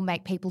what will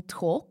make people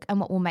talk and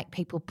what will make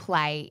people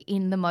play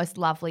in the most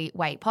lovely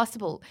way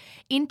possible.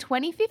 In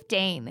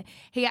 2015,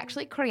 he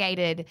actually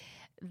created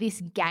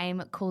this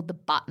game called The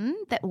Button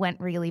that went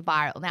really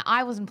viral. Now,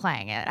 I wasn't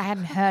playing it. I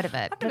hadn't heard of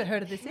it. I've never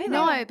heard of this either.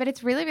 No, but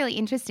it's really, really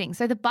interesting.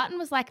 So The Button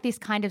was like this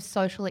kind of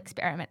social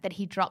experiment that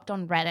he dropped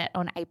on Reddit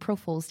on April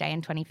Fool's Day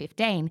in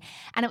 2015.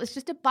 And it was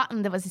just a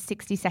button that was a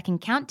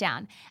 60-second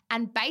countdown.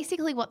 And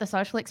basically what the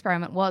social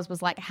experiment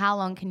was like, how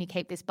long can you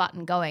keep this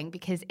button going?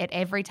 Because at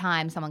every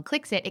time someone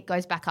clicks it, it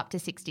goes back up to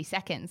 60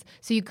 seconds.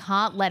 So you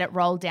can't let it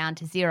roll down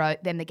to zero,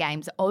 then the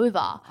game's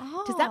over.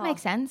 Does that make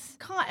sense?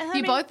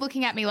 You're both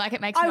looking at me like it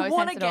makes no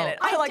sense. I get it.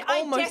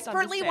 I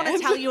desperately want to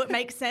tell you it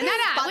makes sense. No,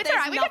 but it's there's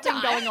all right. We got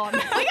nothing time. going on.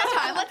 We got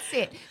time. Let's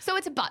sit. So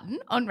it's a button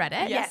on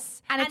Reddit.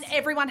 Yes. And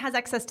everyone has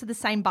access to the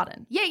same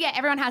button. Yeah,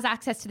 everyone has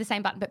access to the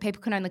same button, but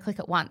people can only click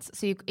it once.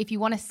 So if you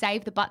want to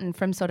save the button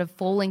from sort of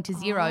falling to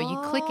zero, you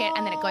click it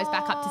and then it goes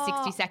back up to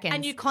 60 seconds.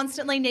 And you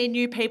constantly need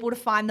new people to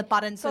find the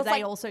button so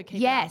they also keep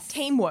Yes.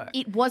 Teamwork.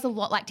 It was a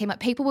lot like teamwork.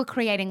 People were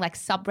creating like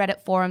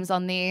subreddit forums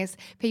on this.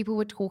 People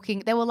were talking.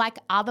 There were like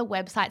other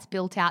websites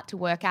built out to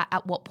work out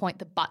at what point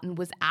the button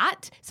was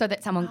at so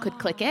that someone could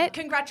click it.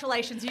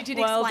 Congratulations, you did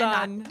Well explain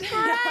done.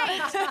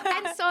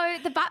 that. And so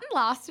the button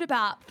lasted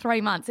about 3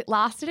 months. It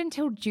lasted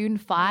until June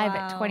 5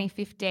 at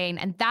 2015.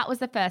 And that was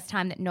the first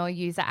time that no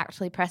user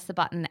actually pressed the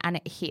button and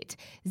it hit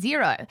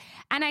zero.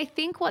 And I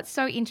think what's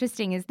so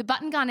interesting is the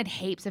button garnered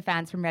heaps of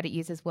fans from Reddit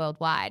users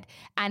worldwide.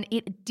 And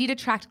it did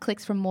attract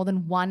clicks from more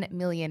than 1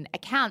 million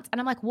accounts. And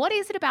I'm like, what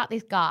is it about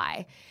this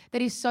guy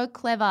that is so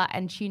clever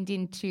and tuned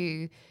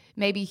into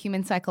maybe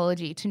human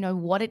psychology to know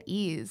what it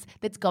is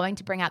that's going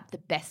to bring out the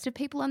best of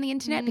people on the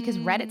internet? Because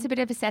Reddit's a bit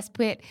of a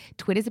cesspit,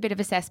 Twitter's a bit of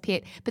a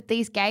cesspit, but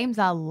these games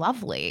are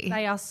lovely.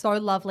 They are so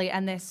lovely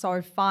and they're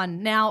so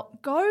fun. Now,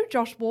 go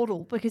Josh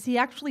Wardle, because he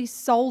actually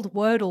sold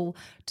Wordle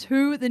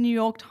to the New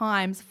York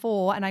Times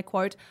for, and I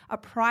quote, a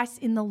price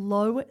in the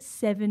low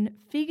 7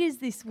 figures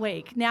this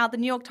week. Now, the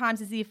New York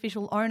Times is the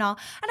official owner, and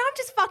I'm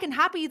just fucking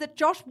happy that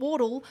Josh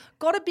Wardle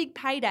got a big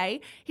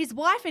payday. His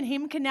wife and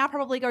him can now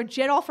probably go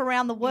jet off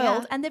around the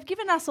world, and they've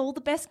given us all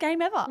the best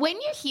game ever. When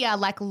you hear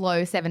like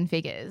low 7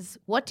 figures,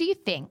 what do you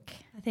think?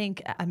 I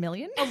think $1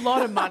 million. A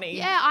lot of money.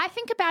 Yeah, I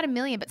think about $1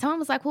 million, but someone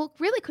was like, well,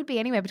 it really could be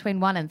anywhere between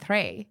 1 and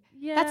 3.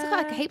 Yeah. That's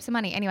like heaps of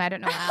money. Anyway, I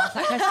don't know why I asked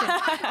that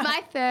question.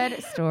 My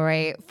third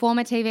story,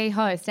 former TV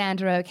host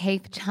Andrew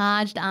O'Keefe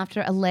charged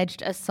after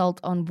alleged assault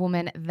on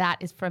woman. That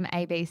is from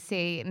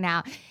ABC.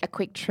 Now, a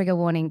quick trigger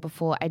warning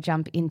before I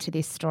jump into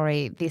this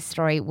story. This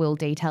story will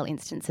detail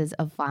instances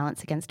of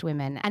violence against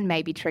women and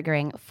may be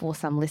triggering for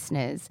some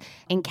listeners.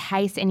 In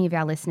case any of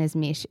our listeners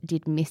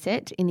did miss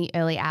it, in the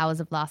early hours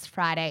of last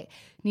Friday,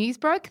 news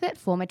broke that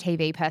former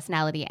TV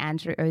personality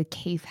Andrew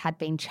O'Keefe had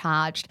been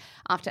charged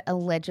after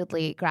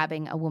allegedly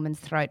grabbing a woman's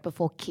throat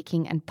before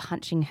kicking and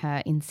punching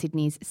her in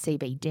Sydney's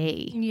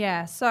CBD.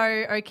 Yeah,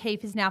 so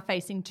O'Keefe is now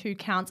facing 2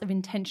 counts of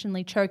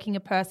intentionally choking a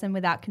person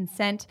without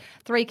consent,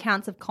 3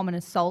 counts of common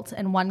assault,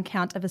 and 1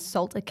 count of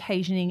assault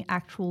occasioning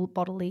actual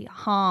bodily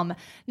harm.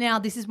 Now,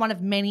 this is one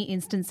of many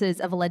instances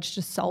of alleged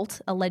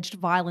assault, alleged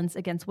violence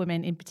against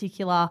women in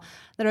particular,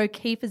 that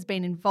O'Keefe has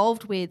been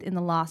involved with in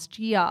the last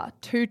year.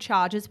 2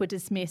 charges were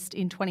dismissed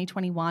in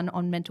 2021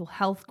 on mental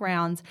health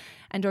grounds,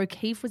 and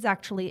O'Keefe was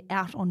actually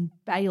out on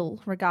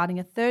bail regarding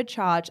a 3rd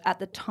charge at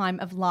the time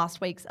of last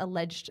week's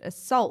alleged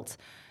assault.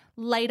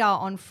 Later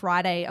on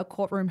Friday, a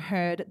courtroom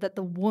heard that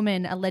the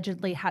woman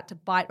allegedly had to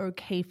bite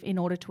O'Keefe in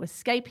order to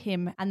escape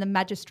him, and the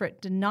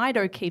magistrate denied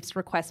O'Keefe's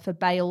request for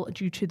bail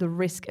due to the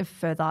risk of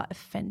further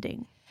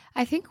offending.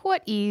 I think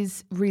what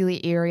is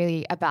really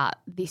eerie about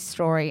this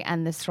story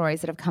and the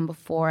stories that have come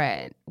before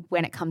it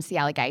when it comes to the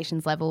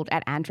allegations levelled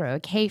at Andrew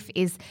O'Keefe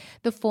is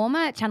the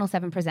former Channel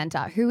 7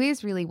 presenter, who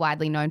is really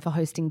widely known for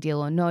hosting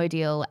Deal or No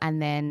Deal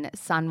and then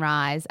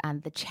Sunrise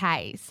and The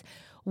Chase,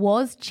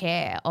 was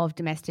chair of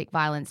domestic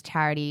violence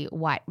charity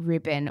White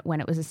Ribbon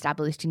when it was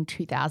established in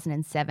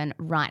 2007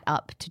 right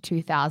up to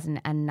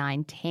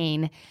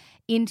 2019.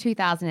 In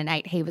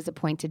 2008, he was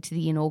appointed to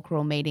the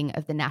inaugural meeting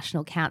of the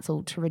National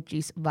Council to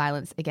Reduce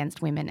Violence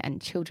Against Women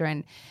and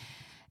Children.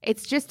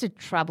 It's just a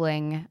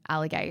troubling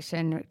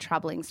allegation,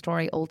 troubling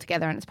story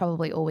altogether, and it's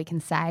probably all we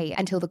can say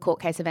until the court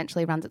case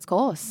eventually runs its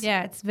course.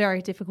 Yeah, it's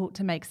very difficult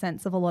to make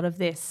sense of a lot of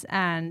this,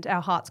 and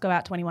our hearts go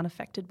out to anyone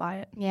affected by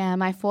it. Yeah,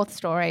 my fourth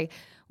story.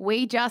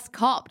 We just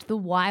copped the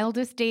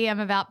wildest DM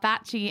about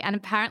Batchy, and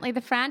apparently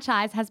the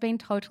franchise has been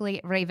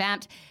totally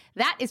revamped.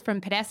 That is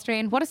from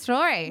Pedestrian. What a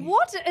story.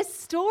 What a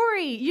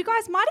story. You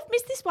guys might have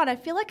missed this one. I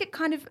feel like it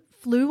kind of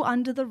flew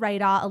under the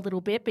radar a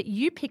little bit, but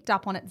you picked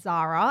up on it,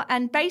 Zara.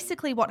 And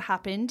basically what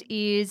happened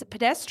is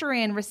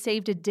Pedestrian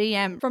received a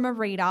DM from a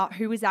reader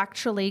who is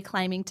actually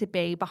claiming to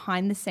be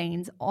behind the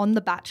scenes on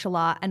The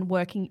Bachelor and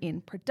working in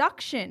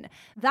production.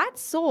 That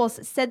source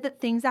said that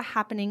things are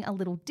happening a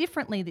little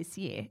differently this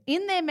year.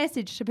 In their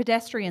message to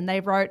Pedestrian,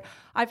 they wrote,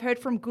 "I've heard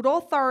from good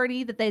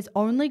authority that there's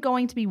only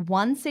going to be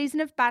one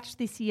season of Batch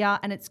this year,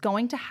 and it's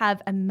going to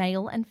have a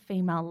male and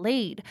female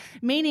lead,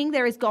 meaning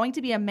there is going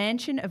to be a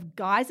mansion of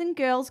guys and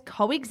girls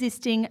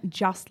coexisting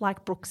just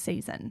like Brooke's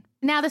season."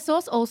 Now, the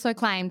source also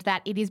claimed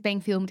that it is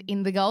being filmed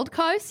in the Gold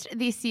Coast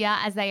this year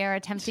as they are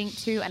attempting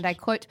to, and I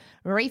quote,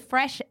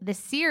 refresh the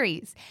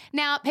series.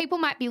 Now, people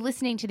might be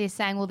listening to this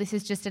saying, well, this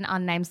is just an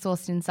unnamed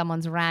source in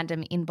someone's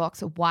random inbox.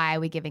 Why are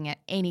we giving it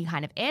any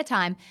kind of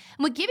airtime?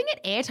 And we're giving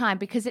it airtime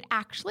because it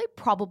actually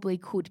probably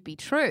could be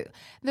true.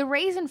 The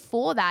reason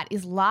for that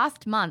is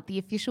last month, the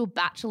official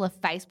Bachelor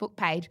Facebook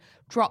page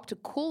dropped a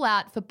call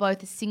out for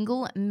both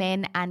single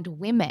men and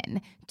women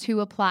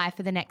to apply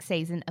for the next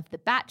season of The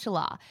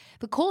Bachelor.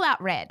 The call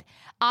out read,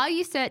 "Are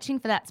you searching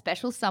for that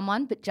special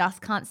someone but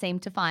just can't seem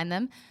to find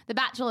them? The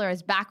Bachelor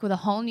is back with a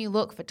whole new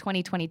look for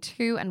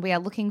 2022 and we are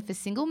looking for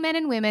single men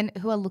and women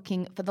who are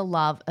looking for the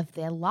love of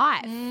their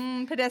life."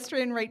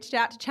 Pedestrian reached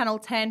out to Channel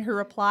 10, who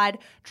replied,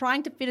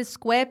 "Trying to fit a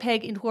square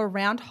peg into a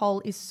round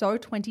hole is so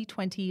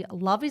 2020.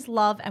 Love is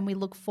love, and we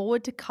look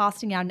forward to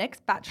casting our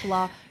next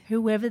Bachelor,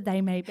 whoever they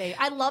may be."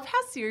 I love how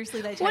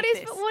seriously they take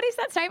this. What is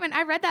that statement?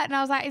 I read that and I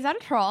was like, is that a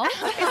troll?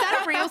 Is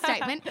that a real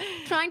statement?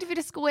 Trying to fit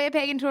a square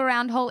peg into a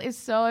round hole is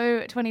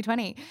so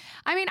 2020.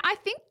 I mean, I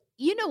think,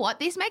 you know what?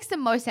 This makes the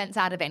most sense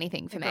out of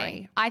anything for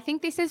me. I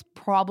think this is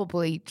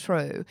probably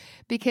true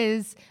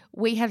because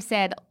we have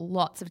said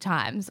lots of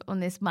times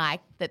on this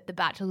mic that The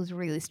Bachelor is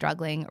really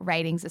struggling.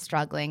 Ratings are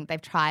struggling. They've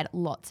tried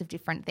lots of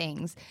different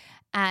things.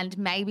 And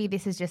maybe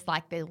this is just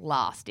like their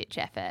last-ditch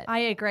effort. I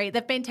agree.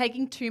 They've been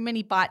taking too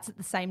many bites at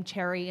the same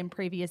cherry in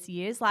previous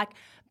years. Like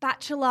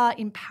Bachelor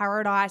in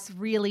Paradise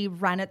really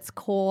ran its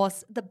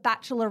course. The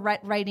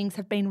Bachelorette ratings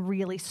have been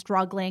really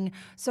struggling.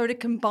 So to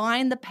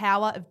combine the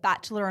power of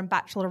Bachelor and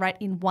Bachelorette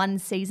in one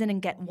season and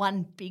get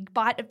one big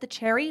bite of the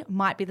cherry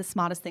might be the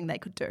smartest thing they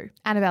could do.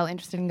 Annabelle,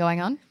 interested in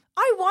going on?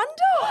 I wonder.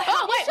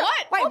 Wait,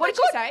 what? Wait, what did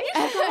you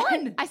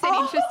say? I said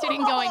interested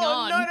in going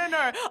on.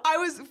 No. I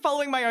was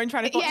following my own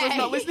train of thought. I was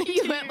not listening to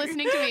you. You weren't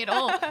listening to me at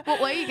all.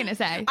 What were you going to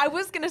say? I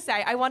was going to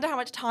say, I wonder how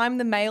much time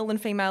the male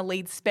and female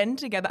leads spend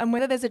together and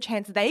whether there's a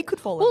chance they could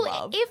fall in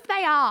love. If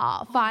they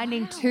are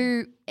finding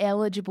two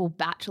eligible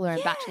Bachelor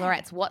and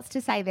Bachelorettes, what's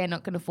to say they're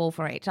not going to fall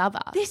for each other?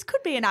 This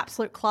could be an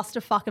absolute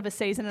clusterfuck of a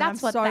season, and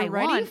That's I'm what so they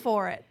ready want.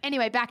 for it.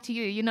 Anyway, back to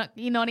you.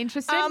 You're not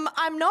interested?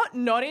 I'm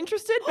not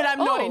interested, but I'm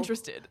not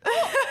interested.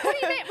 What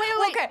do you mean? Wait.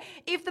 Okay,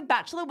 if The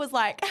Bachelor was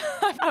like,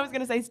 I was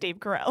going to say Steve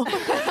Carell,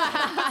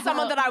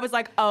 someone that I was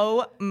like,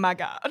 oh my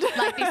God.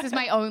 Like, this is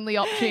my only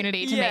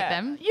opportunity to meet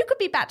them. You could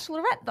be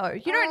Bachelorette, though.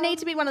 You don't need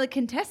to be one of the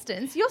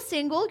contestants. You're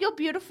single, you're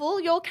beautiful,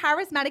 you're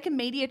charismatic and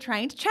media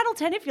trained. Channel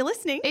 10, if you're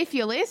listening. If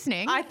you're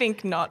listening. I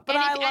think not, but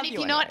I love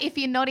you anyway. If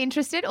you're not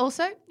interested,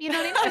 also, you're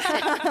not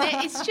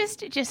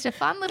interested. It's just a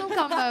fun little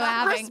combo we're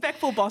having.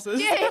 Respectful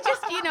bosses. Yeah,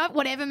 just,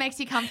 whatever makes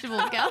you comfortable,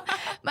 girl.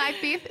 My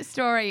fifth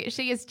story,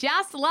 she is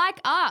just like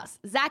us.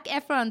 Zac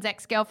Efron's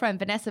ex-girlfriend,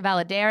 Vanessa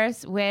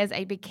Valadares, wears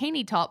a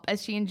bikini top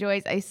as she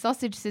enjoys a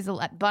sausage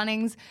sizzle at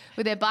Bunnings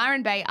with her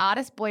Byron Bay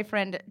artist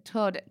boyfriend,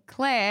 Todd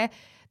Clare.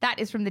 That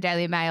is from the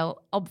Daily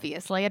Mail,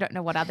 obviously. I don't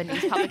know what other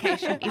news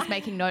publication is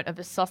making note of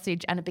a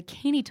sausage and a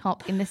bikini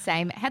top in the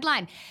same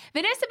headline.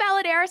 Vanessa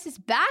Valadares is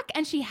back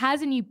and she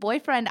has a new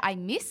boyfriend. I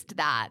missed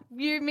that.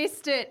 You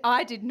missed it.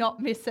 I did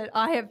not miss it.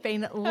 I have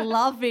been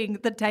loving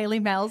the Daily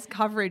Mail's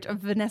coverage of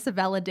Vanessa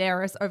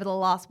Valadares over the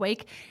last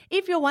week.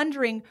 If you're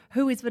wondering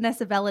who is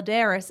Vanessa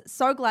Valadares,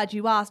 so glad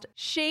you asked.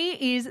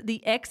 She is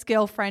the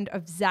ex-girlfriend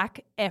of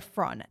Zac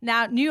Efron.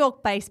 Now, New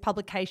York-based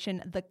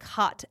publication The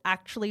Cut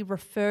actually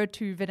referred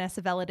to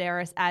Vanessa Valadares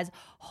as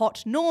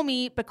hot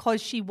normie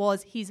because she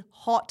was his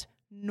hot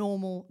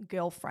normal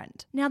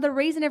girlfriend. Now, the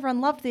reason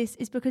everyone loved this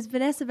is because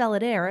Vanessa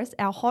Valadares,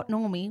 our hot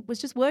normie, was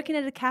just working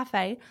at a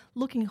cafe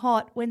looking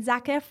hot when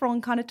Zac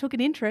Efron kind of took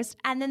an interest,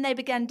 and then they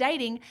began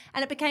dating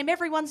and it became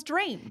everyone's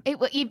dream.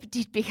 It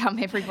did become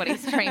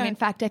everybody's dream. In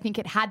fact, I think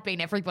it had been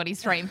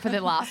everybody's dream for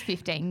the last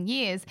 15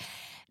 years.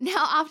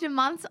 Now, after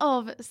months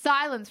of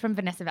silence from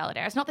Vanessa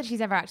Valadares, not that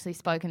she's ever actually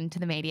spoken to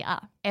the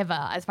media,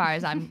 ever, as far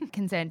as I'm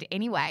concerned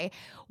anyway,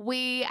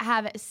 we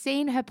have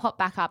seen her pop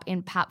back up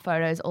in pap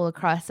photos all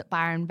across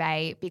Byron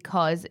Bay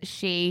because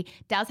she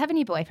does have a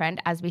new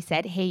boyfriend. As we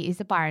said, he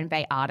is a Byron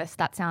Bay artist.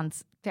 That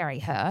sounds very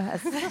her,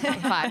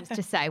 if I was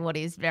to say what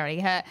is very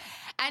her.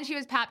 And she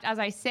was papped, as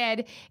I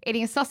said,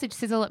 eating a sausage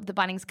sizzle at the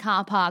Bunnings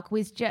car park.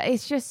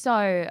 It's just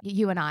so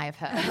you and I of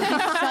her.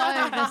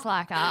 So just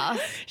like us.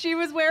 She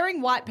was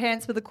wearing white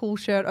pants with a cool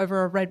shirt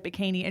over a red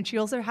bikini, and she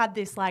also had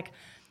this like,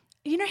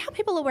 you know how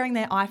people are wearing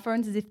their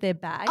iPhones as if they're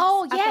bags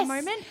at the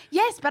moment?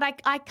 Yes, but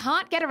I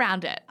can't get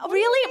around it. Oh,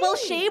 really? Well,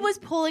 she was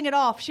pulling it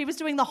off. She was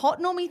doing the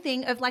hot normie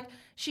thing of like,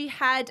 she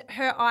had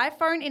her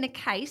iPhone in a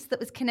case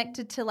that was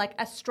connected to like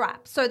a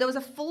strap. So there was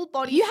a full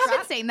body You strap.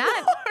 haven't seen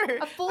that? No,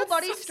 A full that's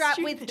body so strap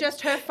stupid. with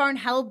just her phone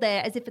held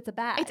there as if it's a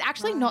bag. It's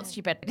actually not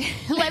stupid.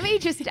 Let me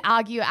just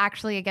argue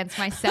actually against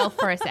myself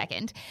for a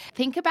second.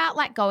 Think about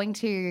like going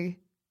to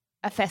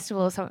a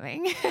festival or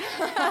something.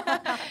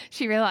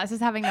 She realises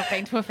having not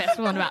been to a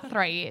festival in about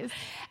 3 years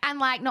and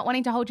like not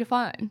wanting to hold your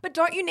phone. But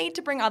don't you need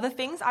to bring other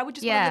things? I would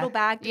just wear a little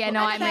bag. To Yeah, put no,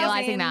 my I'm keys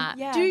realising in. that.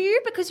 Yeah. Do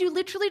you? Because you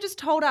literally just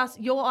told us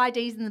your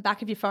ID's in the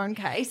back of your phone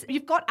case.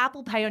 You've got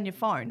Apple Pay on your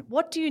phone.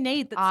 What do you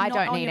need that's I not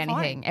don't on need your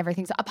anything. phone?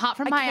 Everything's apart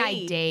from A my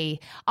key.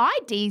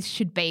 ID. IDs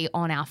should be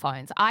on our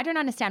phones. I don't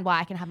understand why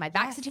I can have my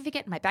back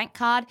certificate, my bank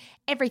card,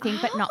 everything,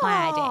 but not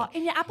my Oh, ID.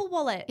 in your Apple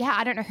Wallet. Yeah,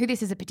 I don't know who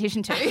this is a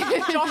petition to.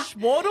 Josh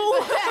Waddle.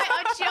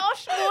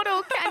 Josh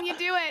Wardle, can you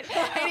do it?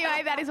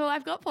 Anyway, that is all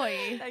I've got for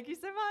you. Thank you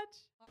so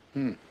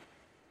much.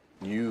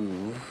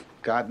 You've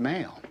got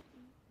mail.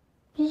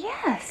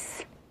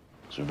 Yes.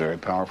 Those are very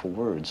powerful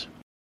words.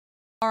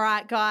 All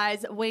right,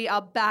 guys, we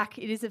are back.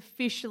 It is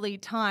officially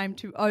time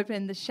to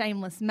open the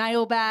shameless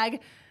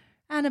mailbag.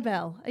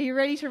 Annabelle, are you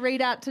ready to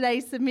read out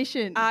today's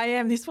submission? I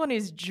am. This one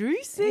is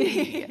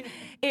juicy.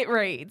 It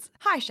reads,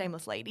 "Hi,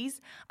 shameless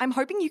ladies. I'm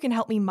hoping you can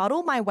help me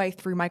muddle my way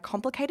through my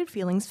complicated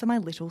feelings for my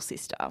little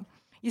sister.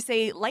 You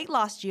see, late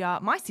last year,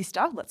 my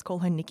sister, let's call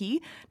her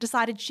Nikki,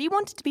 decided she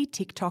wanted to be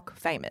TikTok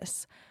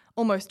famous.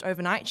 Almost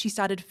overnight, she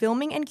started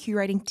filming and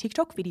curating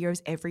TikTok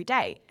videos every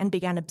day and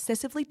began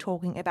obsessively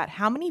talking about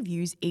how many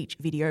views each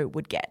video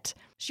would get.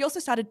 She also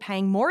started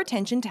paying more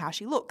attention to how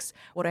she looks,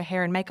 what her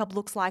hair and makeup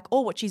looks like,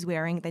 or what she's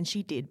wearing than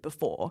she did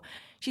before.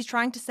 She's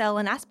trying to sell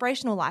an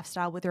aspirational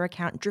lifestyle with her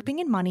account dripping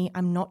in money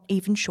I'm not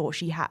even sure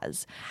she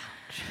has.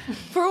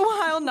 For a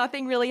while,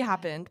 nothing really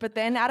happened, but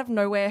then out of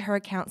nowhere, her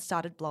account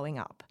started blowing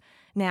up.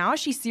 Now,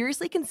 she's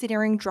seriously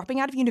considering dropping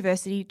out of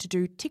university to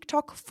do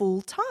TikTok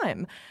full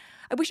time.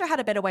 I wish I had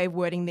a better way of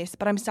wording this,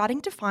 but I'm starting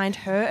to find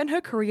her and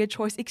her career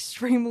choice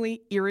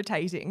extremely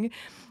irritating.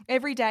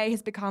 Every day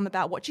has become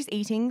about what she's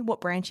eating, what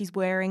brand she's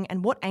wearing,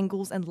 and what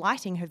angles and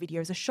lighting her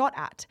videos are shot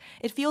at.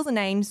 It feels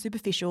inane,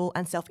 superficial,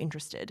 and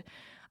self-interested.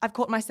 I've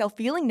caught myself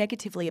feeling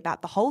negatively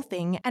about the whole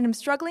thing and am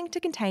struggling to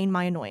contain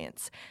my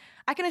annoyance.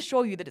 I can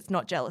assure you that it's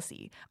not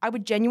jealousy. I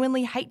would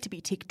genuinely hate to be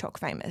TikTok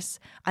famous.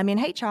 I'm in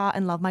HR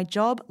and love my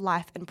job,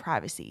 life, and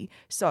privacy.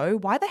 So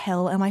why the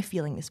hell am I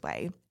feeling this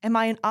way? Am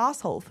I an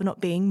asshole for not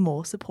being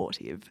more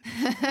supportive?"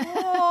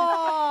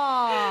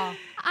 Oh.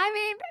 I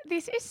mean,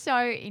 this is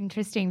so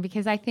interesting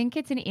because I think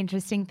it's an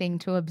interesting thing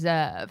to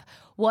observe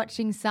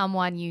watching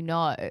someone you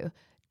know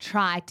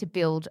try to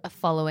build a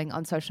following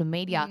on social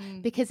media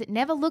because it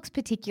never looks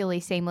particularly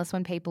seamless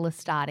when people are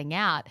starting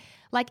out.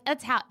 Like,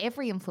 that's how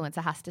every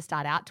influencer has to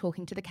start out,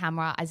 talking to the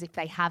camera as if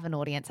they have an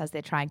audience as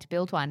they're trying to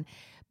build one.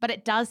 But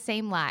it does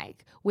seem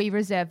like we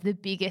reserve the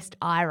biggest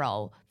eye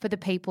roll for the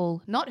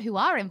people, not who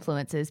are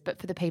influencers, but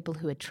for the people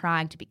who are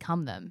trying to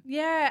become them.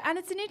 Yeah, and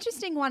it's an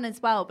interesting one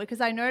as well because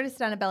I noticed,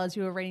 Annabelle, as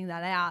you were reading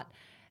that out,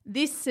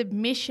 this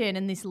submission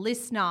and this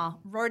listener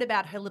wrote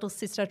about her little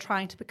sister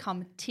trying to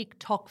become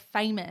TikTok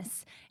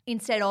famous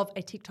instead of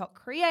a TikTok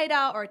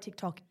creator or a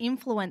TikTok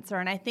influencer.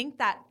 And I think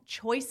that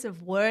choice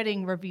of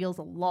wording reveals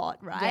a lot,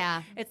 right?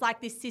 Yeah. It's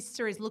like this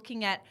sister is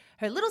looking at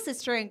her little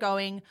sister and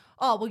going,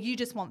 oh, well, you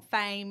just want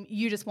fame,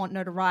 you just want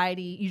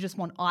notoriety, you just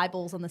want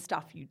eyeballs on the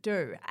stuff you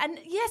do. And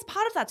yes,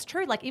 part of that's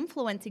true. Like,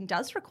 influencing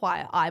does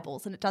require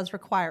eyeballs and it does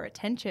require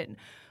attention.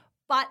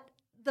 But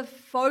the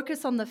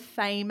focus on the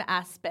fame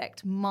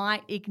aspect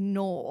might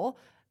ignore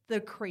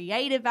the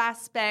creative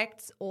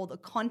aspects or the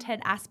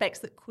content aspects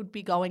that could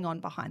be going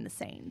on behind the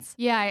scenes.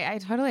 Yeah, I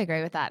totally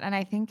agree with that. And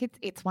I think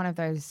it's one of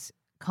those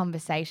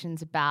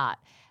conversations about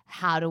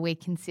how do we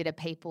consider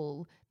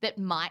people that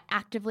might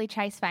actively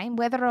chase fame,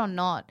 whether or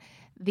not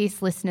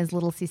this listener's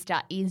little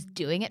sister is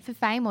doing it for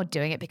fame or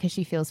doing it because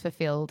she feels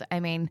fulfilled. I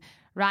mean,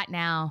 right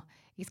now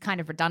it's kind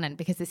of redundant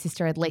because the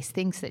sister at least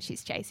thinks that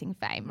she's chasing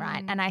fame,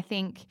 right? And I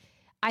think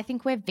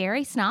we're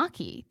very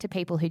snarky to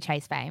people who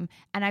chase fame,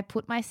 and I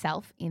put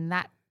myself in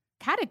that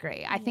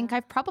category. I think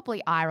I've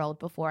probably eye-rolled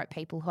before at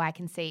people who I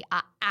can see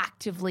are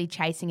actively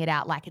chasing it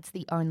out like it's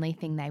the only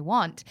thing they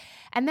want.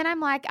 And then I'm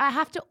like, I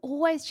have to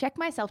always check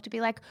myself to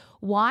be like,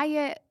 why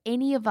are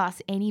any of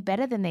us any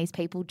better than these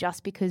people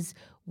just because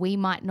we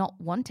might not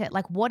want it?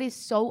 Like, what is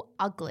so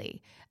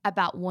ugly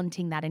about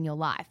wanting that in your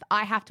life?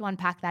 I have to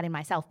unpack that in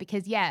myself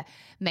because, yeah,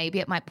 maybe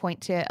it might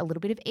point to a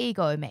little bit of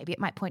ego. Maybe it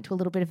might point to a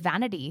little bit of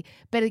vanity.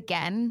 But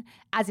again,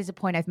 as is a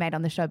point I've made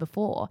on the show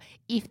before,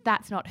 if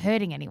that's not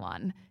hurting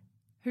anyone,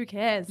 who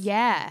cares?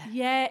 yeah.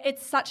 Yeah,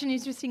 it's such an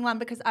interesting one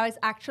because I was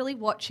actually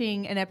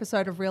watching an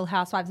episode of Real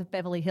Housewives of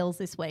Beverly Hills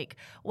this week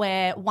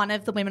where one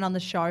of the women on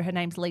the show, her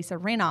name's Lisa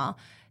Rinna,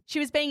 she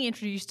was being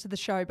introduced to the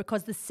show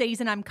because the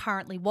season I'm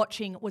currently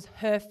watching was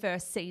her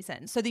first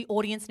season. So the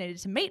audience needed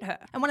to meet her.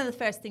 And one of the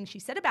first things she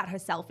said about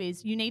herself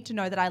is, you need to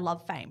know that I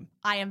love fame.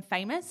 I am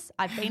famous.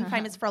 I've been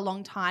famous for a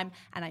long time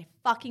and I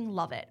fucking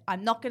love it.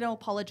 I'm not going to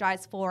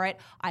apologize for it.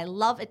 I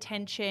love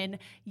attention.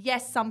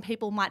 Yes, some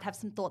people might have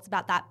some thoughts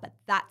about that, but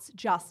that's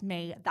just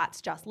me.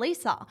 That's just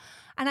Lisa.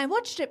 And I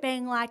watched it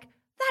being like,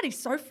 that is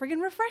so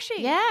friggin' refreshing.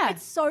 Yeah.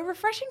 It's so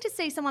refreshing to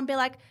see someone be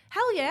like,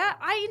 hell yeah,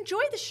 I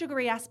enjoy the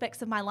sugary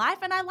aspects of my life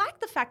and I like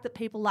the fact that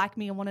people like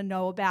me and want to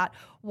know about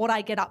what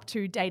I get up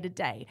to day to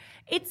day.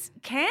 It's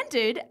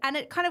candid and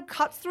it kind of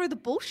cuts through the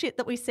bullshit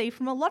that we see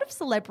from a lot of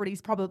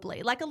celebrities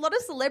probably. Like a lot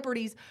of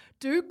celebrities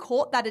do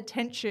court that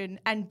attention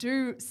and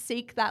do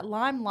seek that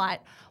limelight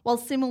while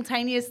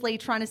simultaneously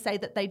trying to say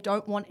that they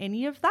don't want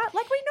any of that.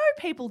 Like we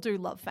know people do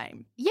love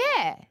fame.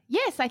 Yeah.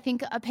 Yes, I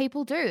think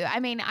people do.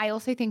 I mean, I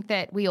also think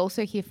that we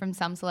also hear from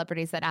some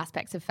celebrities that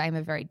aspects of fame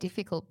are very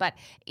difficult, but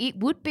it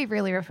would be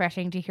really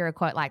refreshing to hear a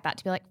quote like that,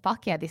 to be like,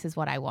 fuck yeah, this is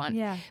what I want.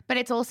 Yeah. But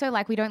it's also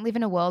like we don't live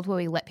in a world where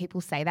we let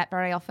people say that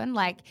very often.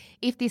 Like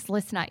if this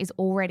listener is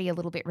already a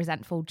little bit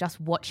resentful just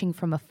watching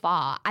from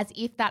afar, as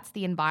if that's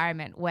the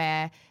environment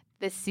where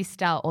the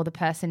sister or the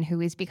person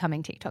who is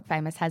becoming TikTok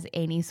famous has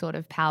any sort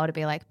of power to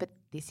be like, but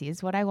this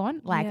is what I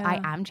want. Like I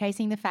am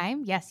chasing the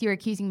fame. Yes, you're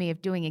accusing me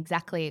of doing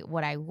exactly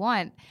what I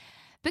want.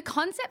 The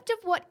concept of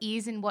what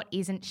is and what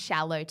isn't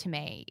shallow to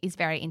me is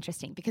very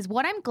interesting because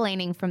what I'm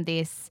gleaning from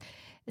this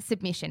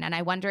submission, and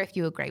I wonder if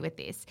you agree with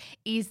this,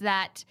 is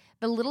that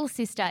the little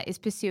sister is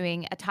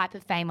pursuing a type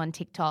of fame on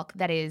TikTok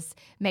that is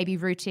maybe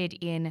rooted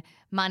in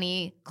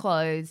money,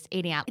 clothes,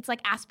 eating out. It's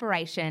like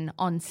aspiration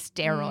on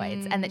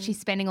steroids and that she's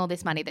spending all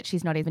this money that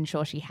she's not even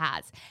sure she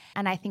has.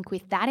 And I think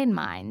with that in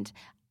mind,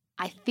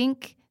 I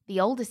think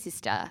the older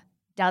sister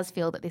does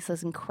feel that this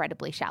is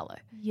incredibly shallow.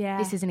 Yeah.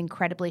 This is an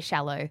incredibly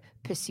shallow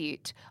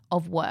pursuit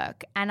of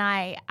work. And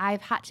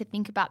I've had to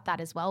think about that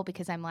as well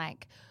because I'm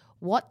like,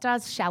 what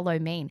does shallow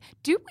mean?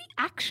 Do we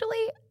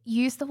actually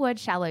use the word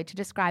shallow to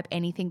describe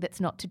anything that's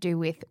not to do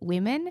with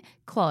women,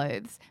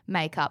 clothes,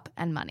 makeup,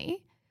 and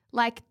money?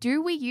 Like,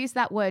 do we use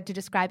that word to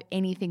describe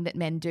anything that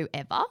men do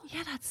ever?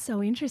 Yeah, that's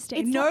so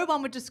interesting. No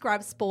one would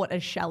describe sport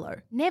as shallow.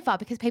 Never,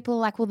 because people are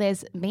like, well,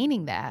 there's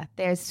meaning there.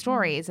 There's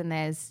stories and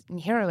there's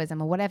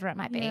heroism or whatever it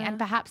might be. And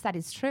perhaps that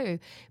is true.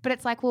 But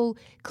it's like, well,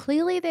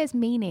 clearly there's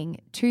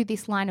meaning to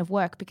this line of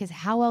work because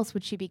how else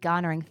would she be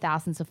garnering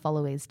thousands of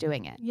followers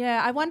doing it?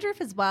 Yeah, I wonder if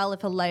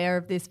a layer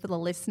of this for the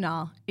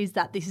listener is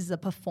that this is a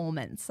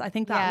performance. I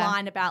think that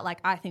line about like,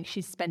 I think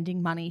she's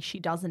spending money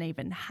she doesn't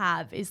even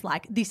have is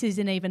like, this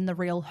isn't even the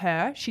real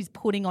her. She's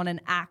putting on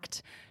an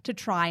act to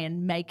try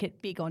and make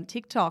it big on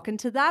TikTok. And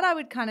to that, I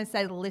would kind of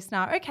say to the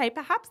listener, okay,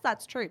 perhaps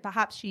that's true.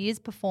 Perhaps she is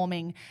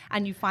performing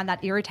and you find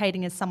that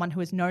irritating as someone who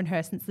has known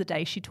her since the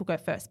day she took her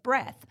first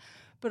breath.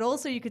 But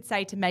also you could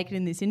say to make it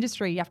in this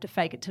industry, you have to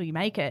fake it till you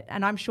make it.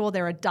 And I'm sure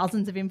there are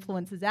dozens of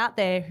influencers out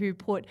there who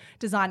put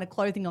designer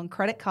clothing on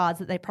credit cards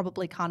that they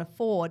probably can't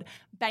afford,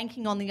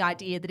 banking on the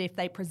idea that if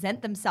they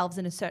present themselves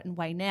in a certain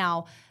way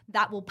now,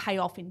 that will pay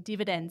off in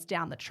dividends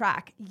down the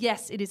track.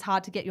 Yes, it is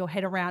hard to get your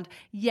head around.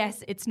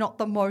 Yes, it's not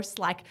the most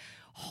like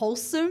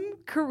wholesome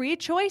career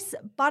choice,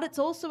 but it's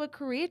also a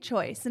career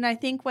choice. And I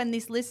think when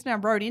this listener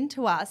wrote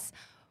into us,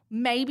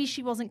 maybe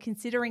she wasn't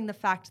considering the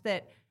fact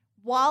that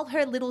while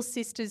her little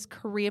sister's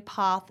career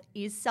path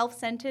is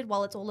self-centered,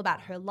 while it's all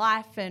about her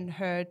life and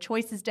her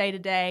choices day to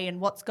day and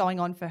what's going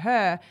on for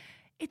her,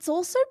 it's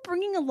also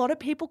bringing a lot of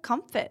people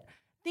comfort.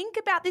 Think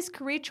about this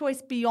career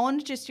choice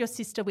beyond just your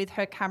sister with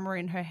her camera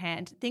in her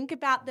hand. Think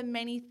about the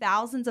many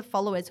thousands of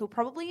followers who are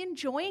probably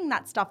enjoying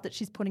that stuff that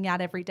she's putting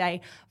out every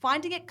day,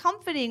 finding it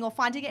comforting or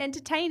finding it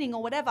entertaining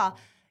or whatever.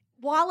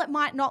 While it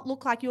might not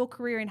look like your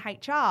career in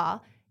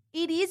HR,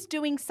 it is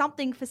doing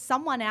something for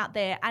someone out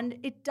there, and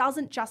it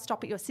doesn't just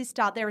stop at your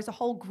sister. There is a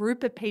whole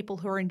group of people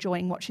who are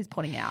enjoying what she's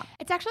putting out.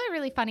 It's actually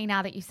really funny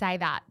now that you say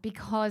that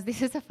because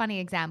this is a funny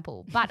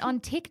example. But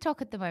on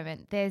TikTok at the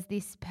moment, there's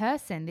this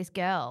person, this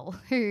girl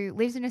who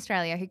lives in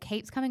Australia who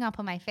keeps coming up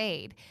on my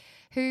feed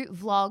who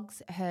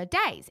vlogs her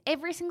days.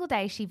 Every single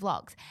day she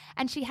vlogs.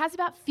 And she has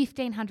about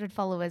 1,500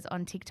 followers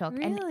on TikTok.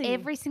 Really? And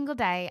every single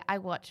day I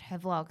watch her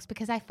vlogs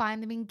because I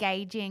find them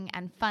engaging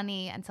and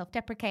funny and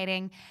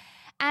self-deprecating.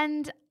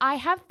 And I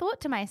have thought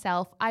to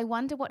myself, I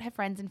wonder what her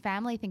friends and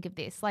family think of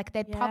this. Like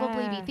they'd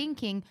probably be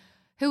thinking,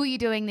 Who are you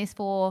doing this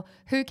for?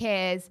 Who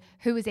cares?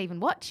 Who is even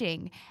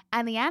watching?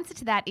 And the answer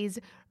to that is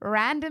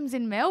randoms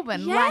in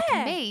Melbourne like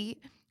me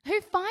who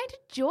find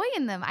joy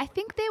in them. I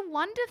think they're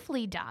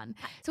wonderfully done.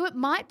 So it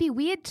might be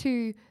weird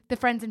to the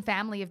friends and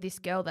family of this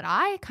girl that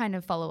I kind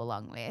of follow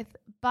along with,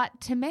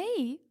 but to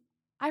me,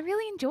 I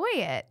really enjoy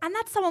it. And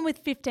that's someone with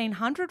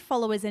 1,500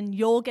 followers and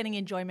you're getting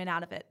enjoyment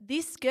out of it.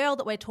 This girl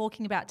that we're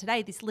talking about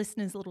today, this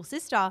listener's little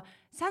sister,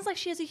 sounds like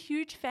she has a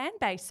huge fan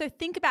base. So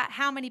think about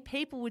how many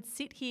people would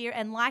sit here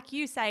and like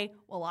you say,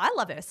 well, I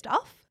love her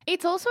stuff.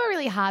 It's also a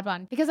really hard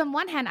one because on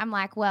one hand, I'm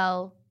like,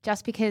 well,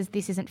 just because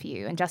this isn't for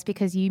you and just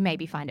because you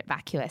maybe find it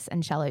vacuous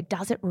and shallow,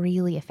 does it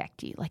really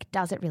affect you? Like,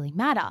 does it really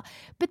matter?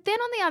 But then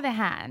on the other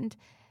hand,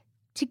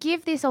 to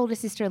give this older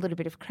sister a little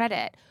bit of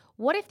credit,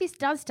 what if this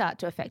does start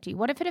to affect you?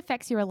 What if it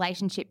affects your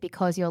relationship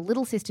because your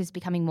little sister's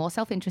becoming more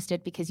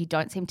self-interested because you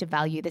don't seem to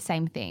value the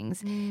same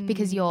things,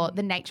 because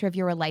the nature of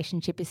your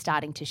relationship is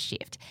starting to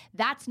shift?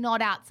 That's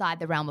not outside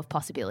the realm of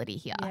possibility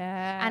here.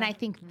 Yeah. And I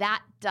think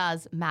that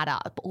does matter.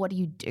 But what do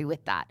you do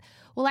with that?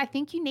 Well, I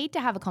think you need to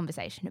have a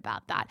conversation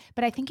about that.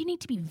 But I think you need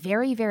to be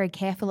very, very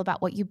careful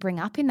about what you bring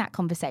up in that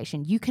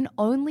conversation. You can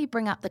only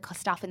bring up the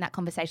stuff in that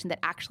conversation that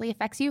actually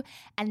affects you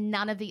and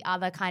none of the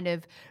other kind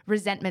of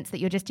resentments that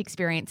you're just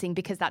experiencing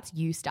because that's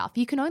you stuff.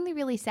 You can only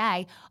really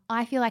say,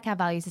 I feel like our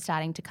values are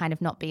starting to kind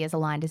of not be as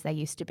aligned as they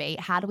used to be.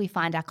 How do we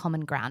find our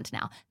common ground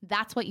now?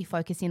 That's what you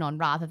focus in on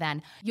rather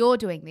than you're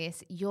doing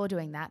this, you're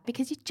doing that,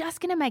 because you're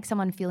just going to make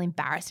someone feel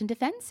embarrassed and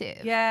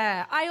defensive.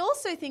 Yeah. I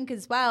also think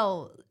as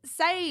well,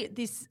 say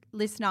this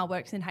listener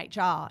works in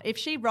HR. If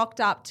she rocked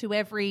up to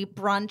every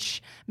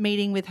brunch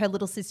meeting with her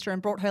little sister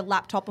and brought her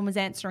laptop and was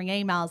answering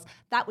emails,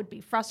 that would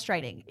be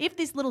frustrating. If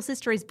this little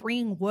sister is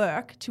bringing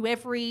work to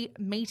every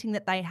meeting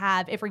that they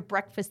have, every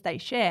breakfast they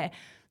share,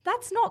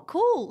 that's not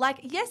cool. Like,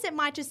 yes, it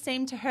might just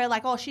seem to her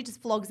like, oh, she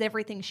just vlogs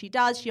everything she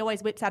does. She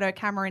always whips out her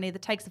camera and either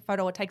takes a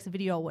photo or takes a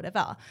video or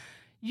whatever.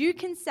 You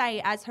can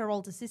say as her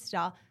older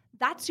sister,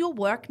 that's your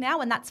work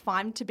now and that's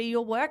fine to be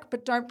your work,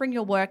 but don't bring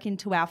your work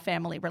into our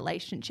family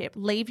relationship.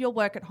 Leave your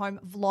work at home,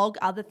 vlog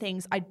other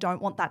things. I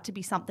don't want that to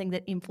be something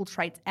that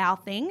infiltrates our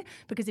thing,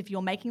 because if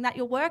you're making that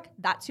your work,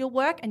 that's your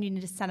work and you need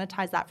to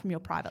sanitize that from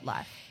your private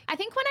life. I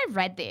think when I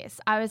read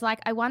this, I was like,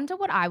 I wonder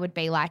what I would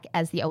be like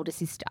as the older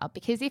sister,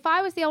 because if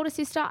I was the older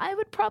sister, I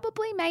would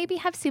probably maybe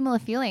have similar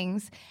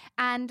feelings.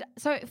 And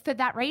so for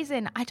that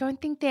reason, I don't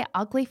think they're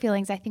ugly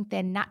feelings. I think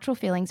they're natural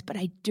feelings, but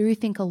I do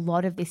think a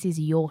lot of this is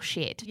your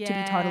shit, to be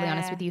totally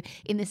honest with you,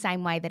 in the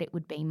same way that it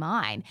would be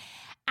mine.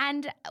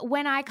 And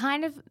when I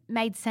kind of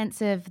made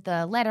sense of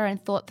the letter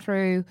and thought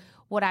through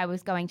what I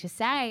was going to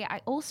say,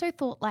 I also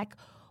thought, like,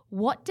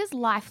 what does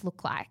life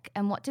look like?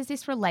 And what does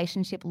this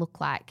relationship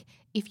look like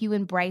if you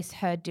embrace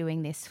her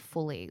doing this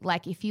fully?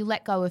 Like, if you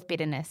let go of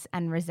bitterness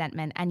and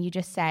resentment and you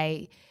just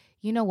say,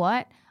 you know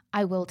what?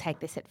 I will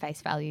take this at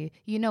face value.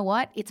 You know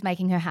what? It's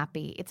making her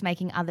happy. It's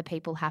making other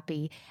people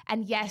happy.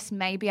 And yes,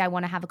 maybe I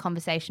want to have a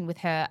conversation with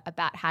her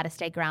about how to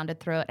stay grounded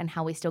through it and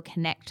how we still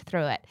connect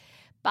through it.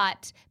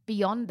 But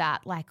beyond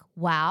that, like,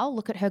 wow,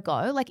 look at her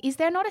go. Like, is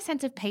there not a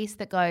sense of peace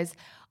that goes,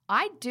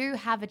 I do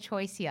have a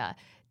choice here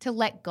to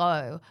let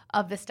go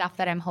of the stuff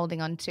that I'm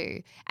holding on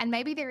to. And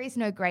maybe there is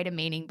no greater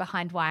meaning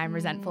behind why I'm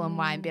resentful and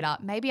why I'm bitter.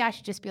 Maybe I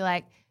should just be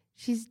like,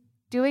 she's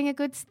doing a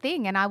good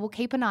thing and I will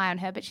keep an eye on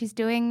her, but she's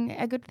doing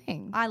a good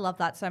thing. I love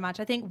that so much.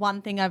 I think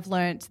one thing I've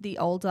learnt the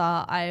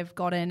older I've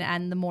gotten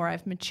and the more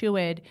I've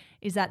matured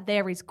is that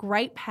there is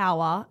great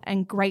power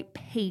and great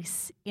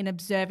peace in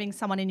observing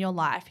someone in your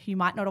life who you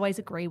might not always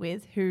agree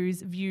with,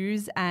 whose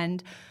views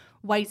and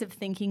ways of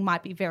thinking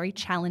might be very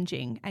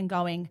challenging, and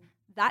going,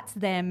 that's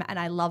them and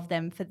I love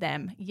them for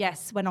them.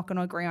 Yes, we're not going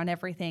to agree on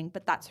everything,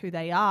 but that's who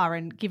they are.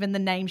 And given the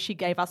name she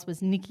gave us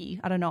was Nikki,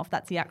 I don't know if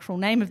that's the actual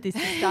name of this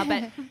sister,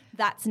 but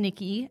that's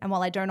Nikki. And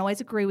while I don't always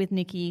agree with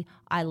Nikki,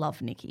 I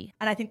love Nikki.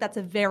 And I think that's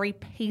a very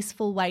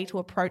peaceful way to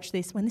approach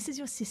this when this is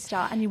your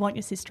sister and you want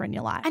your sister in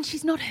your life. And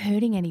she's not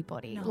hurting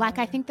anybody. No. Like,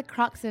 I think the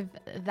crux of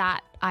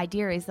that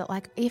idea is that,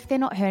 like, if they're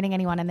not hurting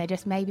anyone and they're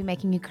just maybe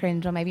making you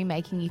cringe or maybe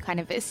making you kind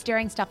of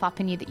stirring stuff up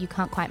in you that you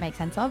can't quite make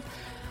sense of,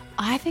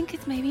 I think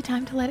it's maybe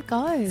time to let it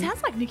go.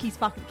 Sounds like Nikki's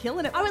fucking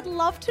killing it. I would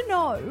love to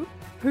know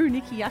who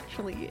Nikki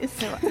actually is.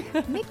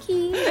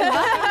 Nikki.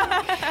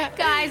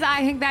 Guys,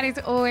 I think that is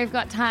all we've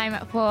got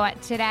time for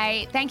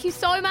today. Thank you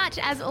so much,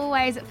 as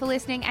always, for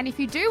listening. And if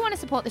you do want to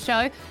support the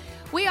show,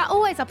 we are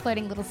always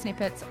uploading little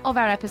snippets of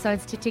our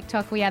episodes to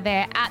TikTok. We are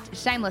there at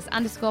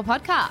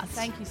shameless_podcast.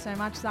 Thank you so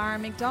much, Zara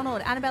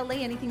McDonald. Annabelle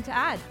Lee, anything to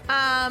add?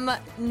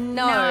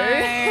 No.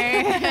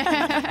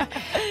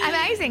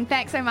 Amazing.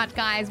 Thanks so much,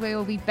 guys. We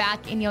will be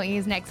back in your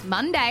ears next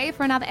Monday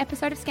for another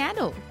episode of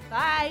Scandal.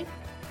 Bye.